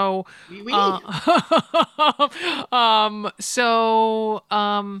 so Oui.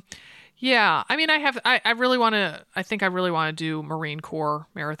 yeah, I mean, I really want to, I think I really want to do Marine Corps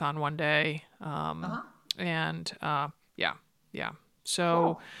marathon one day. And, yeah.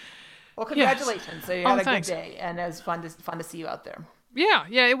 So, well, congratulations. Yes. So you had a Thanks. good day, and it was fun to see you out there. Yeah,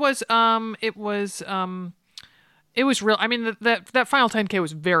 it was real. I mean, that final 10K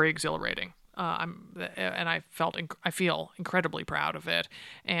was very exhilarating. I feel incredibly proud of it,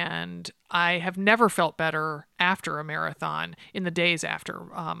 and I have never felt better after a marathon in the days after.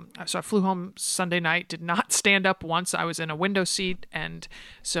 So I flew home Sunday night, did not stand up once. I was in a window seat, and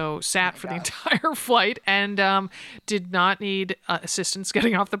so sat for the entire flight, and did not need assistance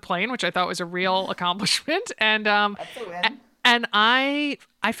getting off the plane, which I thought was a real accomplishment. And That's a win. and I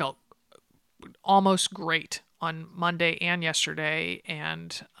felt almost great on Monday and yesterday,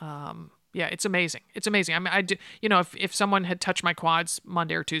 and yeah, it's amazing. It's amazing. I mean, I do, if someone had touched my quads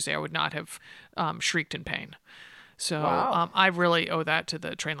Monday or Tuesday, I would not have shrieked in pain. So Wow. I really owe that to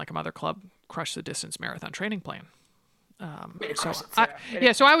the Train Like a Mother Club Crush the Distance marathon training plan. Way to crush it, I,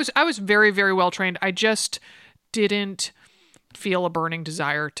 Sarah. so I was very, very well trained. I just didn't feel a burning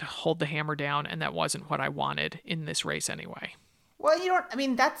desire to hold the hammer down, and that wasn't what I wanted in this race anyway. Well,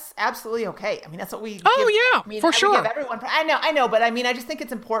 that's absolutely okay. I mean, that's what we for sure. We give everyone, I know, but I mean, I just think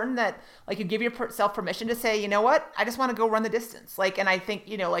it's important that you give yourself permission to say, you know what, I just want to go run the distance. And I think,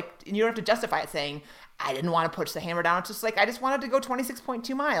 and you don't have to justify it saying, I didn't want to push the hammer down. It's just I just wanted to go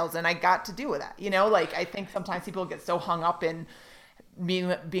 26.2 miles and I got to do that. I think sometimes people get so hung up in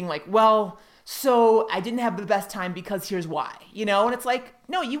being like, well, so I didn't have the best time because here's why, and it's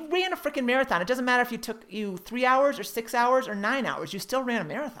no, you ran a freaking marathon. It doesn't matter if you took 3 hours or 6 hours or 9 hours, you still ran a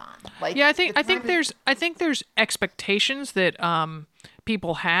marathon. Yeah, I think there's expectations that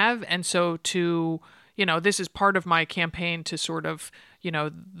people have. And so this is part of my campaign to sort of,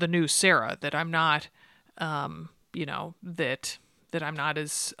 the new Sarah, that I'm not, that that I'm not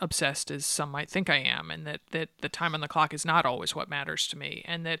as obsessed as some might think I am, and that the time on the clock is not always what matters to me,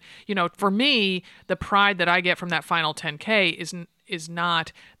 and that, for me, the pride that I get from that final 10K is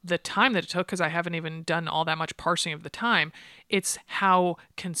not the time that it took, because I haven't even done all that much parsing of the time. It's how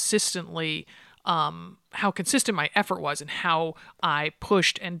consistent my effort was, and how I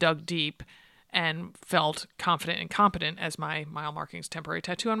pushed and dug deep and felt confident and competent, as my mile markings temporary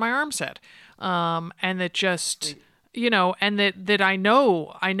tattoo on my arm said. And that just, and that I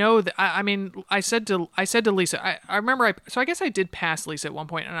know that, I said to Lisa, I remember, so I guess I did pass Lisa at one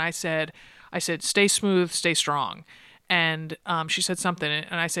point, and I said, stay smooth, stay strong. And she said something,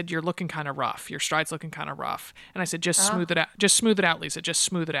 and I said, you're looking kind of rough. Your stride's looking kind of rough. And I said, just smooth it out. Just smooth it out, Lisa. Just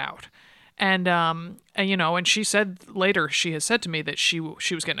smooth it out. And she said later, she has said to me that she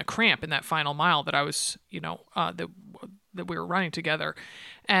was getting a cramp in that final mile that I was, that we were running together.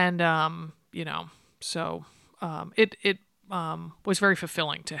 And, so it was very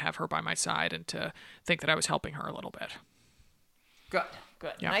fulfilling to have her by my side and to think that I was helping her a little bit. Good.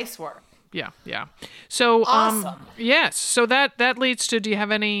 Yeah. Nice work. Yeah. So, awesome. Yes. So that leads to, do you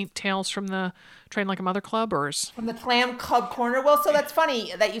have any tales from the Train Like a Mother Club, or from the Clam Club corner? Well, so that's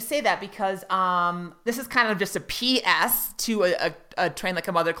funny that you say that, because this is kind of just a PS to a Train Like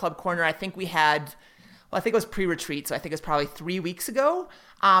a Mother Club corner. I think it was pre-retreat, so I think it's probably 3 weeks ago.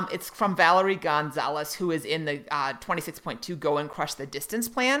 It's from Valerie Gonzalez, who is in the 26.2 Go and Crush the Distance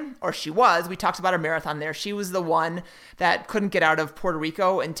plan, or she was. We talked about her marathon there. She was the one that couldn't get out of Puerto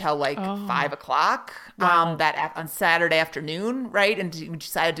Rico until 5 o'clock on Saturday afternoon, right? And she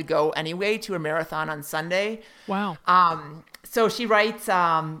decided to go anyway to a marathon on Sunday. Wow. So she writes,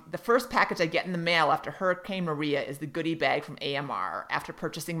 the first package I get in the mail after Hurricane Maria is the goodie bag from AMR after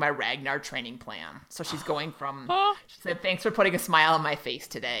purchasing my Ragnar training plan. So she's going from, she said, thanks for putting a smile on my face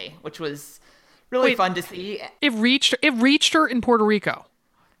today, which was really fun to see. It reached her in Puerto Rico.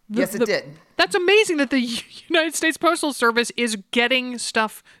 Yes, it did. That's amazing that the United States Postal Service is getting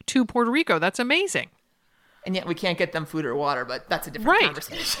stuff to Puerto Rico. That's amazing. And yet we can't get them food or water, but that's a different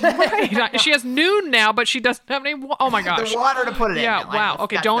conversation. Right. She has Noon now, but she doesn't have any. Oh my gosh. The water to put it in. Yeah. No, wow.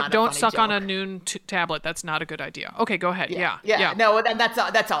 Okay. Don't suck joke on a Noon tablet. That's not a good idea. Okay. Go ahead. Yeah. No,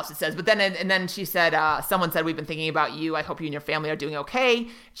 that's all she says. But then she said, someone said, we've been thinking about you. I hope you and your family are doing okay.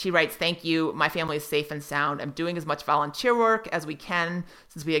 She writes, thank you. My family is safe and sound. I'm doing as much volunteer work as we can,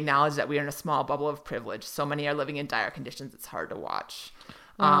 since we acknowledge that we are in a small bubble of privilege. So many are living in dire conditions. It's hard to watch.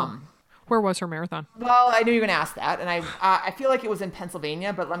 Where was her marathon? Well, I knew you were going to ask that, and I feel like it was in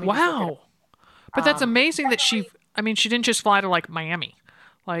Pennsylvania, but let me. Wow, but that's amazing that she didn't just fly to Miami,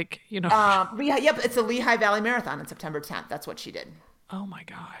 But it's a Lehigh Valley Marathon on September 10th. That's what she did. Oh my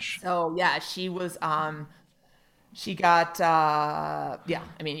gosh. So yeah, she was. She got. Yeah,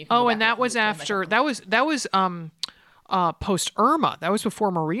 I mean. You can and that was after. That was post Irma. That was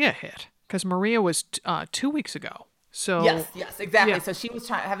before Maria hit, because Maria was 2 weeks ago. So yes, exactly. Yeah. So she was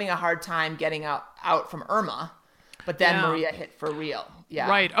having a hard time getting out from Irma, but then Maria hit for real. Yeah.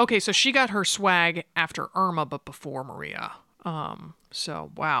 Right. Okay. So she got her swag after Irma, but before Maria.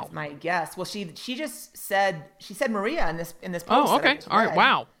 So wow. That's my guess. Well, she just said Maria in this post. Oh, okay. All right.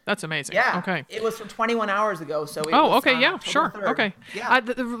 Wow. That's amazing. Yeah. Okay. It was from 21 hours ago. So. Okay. Yeah. Sure. 3rd. Okay.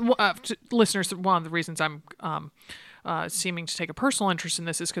 Yeah. Listeners, one of the reasons I'm seeming to take a personal interest in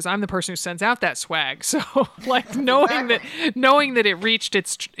this is because I'm the person who sends out that swag. So knowing that it reached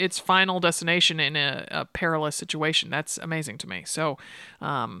its final destination in a perilous situation, that's amazing to me. So,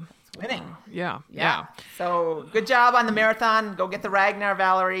 winning. Yeah. So good job on the marathon. Go get the Ragnar,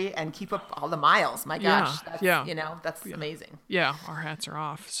 Valerie, and keep up all the miles. My gosh. That's amazing. Yeah. Our hats are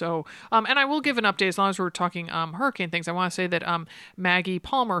off. So, and I will give an update as long as we're talking hurricane things. I want to say that Maggie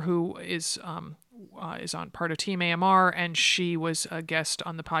Palmer, who is on part of Team AMR, and she was a guest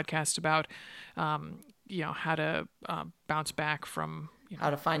on the podcast about, how to bounce back from, how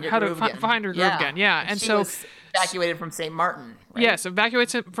to find your groove again. Find her groove again. Yeah. And she so was evacuated from St. Martin. Right? Yes,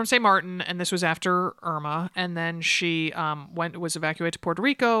 evacuated from St. Martin, and this was after Irma. And then she was evacuated to Puerto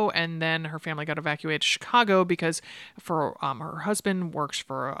Rico, and then her family got evacuated to Chicago because her husband works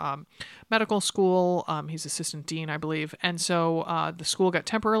for medical school. He's assistant dean, I believe. And so the school got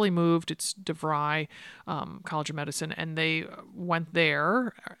temporarily moved. It's DeVry College of Medicine, and they went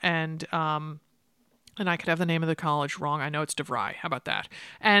there, and I could have the name of the college wrong. I know it's DeVry. How about that?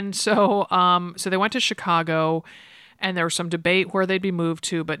 And so so they went to Chicago, and there was some debate where they'd be moved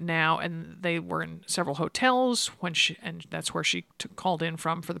to, but now, and they were in several hotels and that's where she called in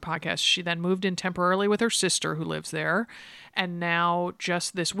from for the podcast. She then moved in temporarily with her sister who lives there. And now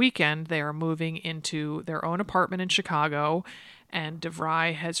just this weekend, they are moving into their own apartment in Chicago, and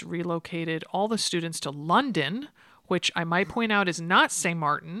DeVry has relocated all the students to London, which I might point out is not St.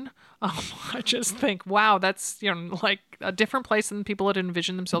 Martin. I just think, wow, that's, like a different place than people had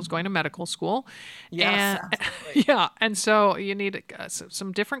envisioned themselves going to medical school. Yes, And absolutely. yeah. And so you need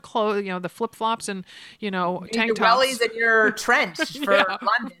some different clothes, the flip-flops and, You need tank your tops. wellies and your trench for Yeah.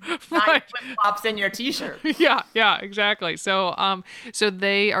 London, not your Right. flip-flops and your t-shirt. Yeah, exactly. So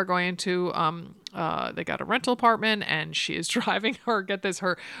they are going to they got a rental apartment, and she is driving her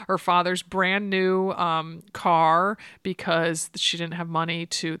father's brand new car, because she didn't have money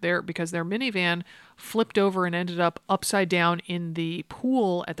because their minivan flipped over and ended up upside down in the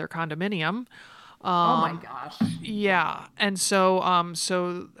pool at their condominium. Oh my gosh. Yeah, and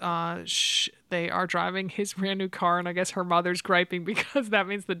they are driving his brand new car, and I guess her mother's griping because that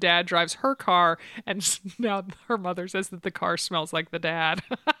means the dad drives her car, and now her mother says that the car smells like the dad,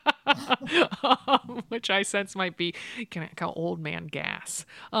 which I sense might be kind of old man gas.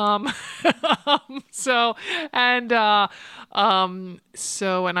 So and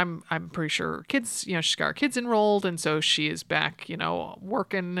so and I'm pretty sure kids, she's got her kids enrolled, and so she is back,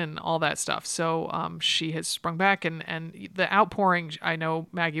 working and all that stuff. So she has sprung back, and the outpouring, I know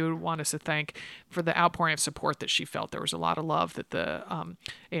Maggie would want us to thank for the outpouring of support that she felt. There was a lot of love that the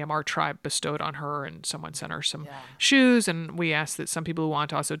AMR tribe bestowed on her, and someone sent her some shoes, and we asked that some people who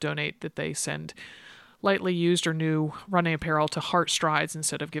want to also donate, that they send lightly used or new running apparel to Heart Strides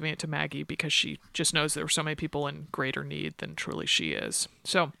instead of giving it to Maggie, because she just knows there are so many people in greater need than truly she is.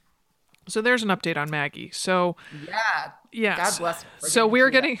 So there's an update on Maggie. So Yeah. yes. God bless her for So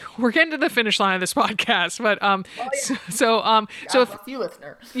getting we're getting to the finish line of this podcast, but God so bless you,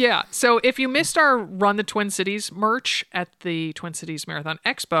 listener. yeah. So if you missed our Run the Twin Cities merch at the Twin Cities Marathon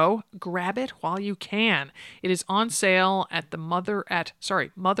Expo, grab it while you can. It is on sale at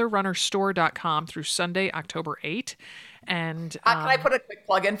motherrunnerstore.com through Sunday, October 8th. And Can I put a quick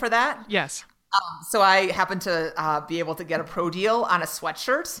plug in for that? yes. So I happen to be able to get a pro deal on a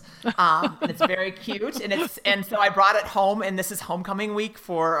sweatshirt, and it's very cute. And so I brought it home, and this is homecoming week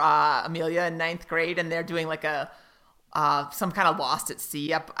for Amelia in 9th grade, and they're doing like a some kind of Lost at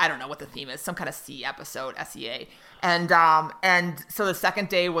Sea I don't know what the theme is, some kind of sea episode, SEA. And so the second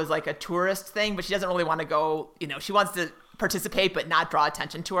day was like a tourist thing, but she doesn't really want to go. She wants to participate but not draw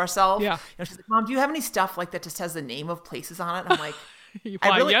attention to herself. Yeah. She's like, Mom, do you have any stuff like that just has the name of places on it? And I'm like.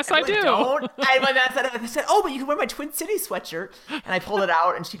 Yes, I do. Don't. I said, oh, but you can wear my Twin Cities sweatshirt. And I pulled it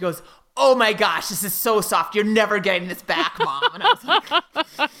out, and she goes, oh my gosh, this is so soft. You're never getting this back, Mom. And I was like, so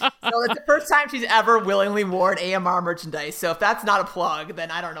it's the first time she's ever willingly worn AMR merchandise. So if that's not a plug, then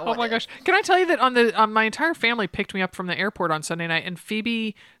I don't know what Oh my is. gosh. Can I tell you that my entire family picked me up from the airport on Sunday night, and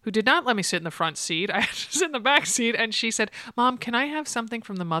Phoebe, who did not let me sit in the front seat, I had to sit in the back seat, and she said, Mom, can I have something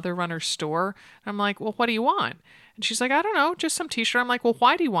from the Mother Runner store? And I'm like, well, what do you want? And she's like, I don't know, just some t-shirt. I'm like, well,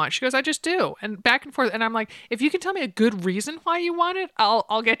 why do you want it? She goes, I just do. And back and forth. And I'm like, if you can tell me a good reason why you want it,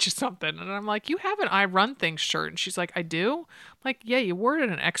 I'll get you something. And I'm like, you have an I Run Things shirt. And she's like, I do? I'm like, yeah, you wore it at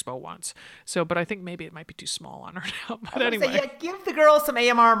an expo once. So, but I think maybe it might be too small on her now. But anyway. Say, yeah, give the girls some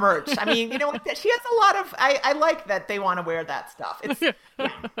AMR merch. I mean, she has a lot of. I like that they want to wear that stuff. It's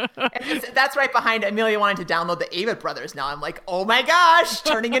and that's right behind Amelia wanting to download the Avett Brothers. Now I'm like, oh my gosh,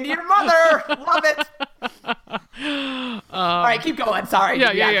 turning into your mother. Love it. All right, keep going. Sorry.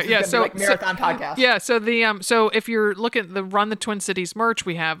 Yeah. This is gonna be like marathon podcast. Yeah. So if you're looking at the Run the Twin Cities merch,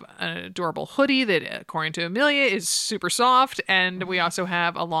 we have an adorable hoodie that, according to Amelia, is super soft, and we also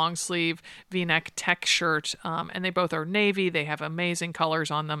have a long sleeve V-neck tech shirt, and they both are navy. They have amazing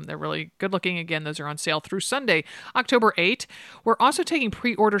colors on them. They're really good looking. Again, those are on sale through Sunday, October 8th. We're also taking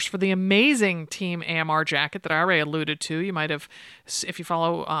pre-orders for the amazing Team AMR jacket that I already alluded to. You might have, if you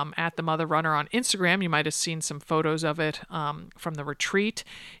follow at the Mother Runner on Instagram, you might have seen some photos of it from the retreat.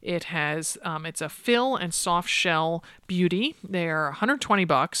 It has it's a fill and soft shell beauty. They're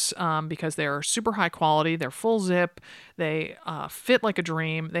 $120 because they're super high quality. They're full zip. They fit like a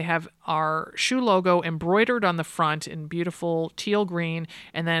dream. They have our shoe logo embroidered on the front in beautiful teal green,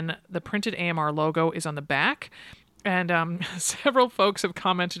 and then the printed AMR logo is on the back. And several folks have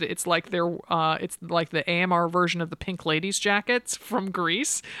commented it's like the AMR version of the Pink Ladies jackets from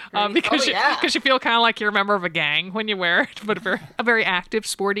Greece, because you feel kind of like you're a member of a gang when you wear it, but a very active,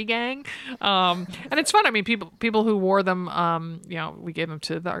 sporty gang. And it's fun. I mean, people who wore them, we gave them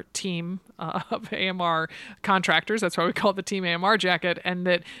to our team of AMR contractors. That's why we call it the Team AMR jacket. And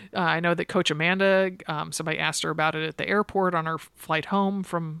that I know that Coach Amanda, somebody asked her about it at the airport on her flight home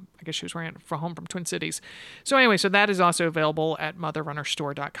from. I guess she was wearing it home from Twin Cities. So anyway, so that is also available at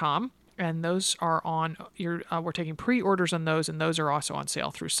motherrunnerstore.com. And those are on we're taking pre-orders on those, and those are also on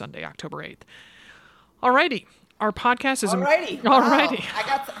sale through Sunday, October 8th. Alrighty. Our podcast is Alrighty. Alrighty. Wow. I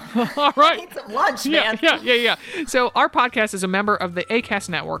got some, All right. I need some lunch, man. Yeah. So our podcast is a member of the ACAST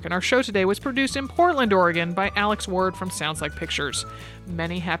Network, and our show today was produced in Portland, Oregon by Alex Ward from Sounds Like Pictures.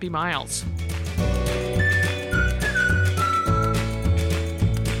 Many happy miles.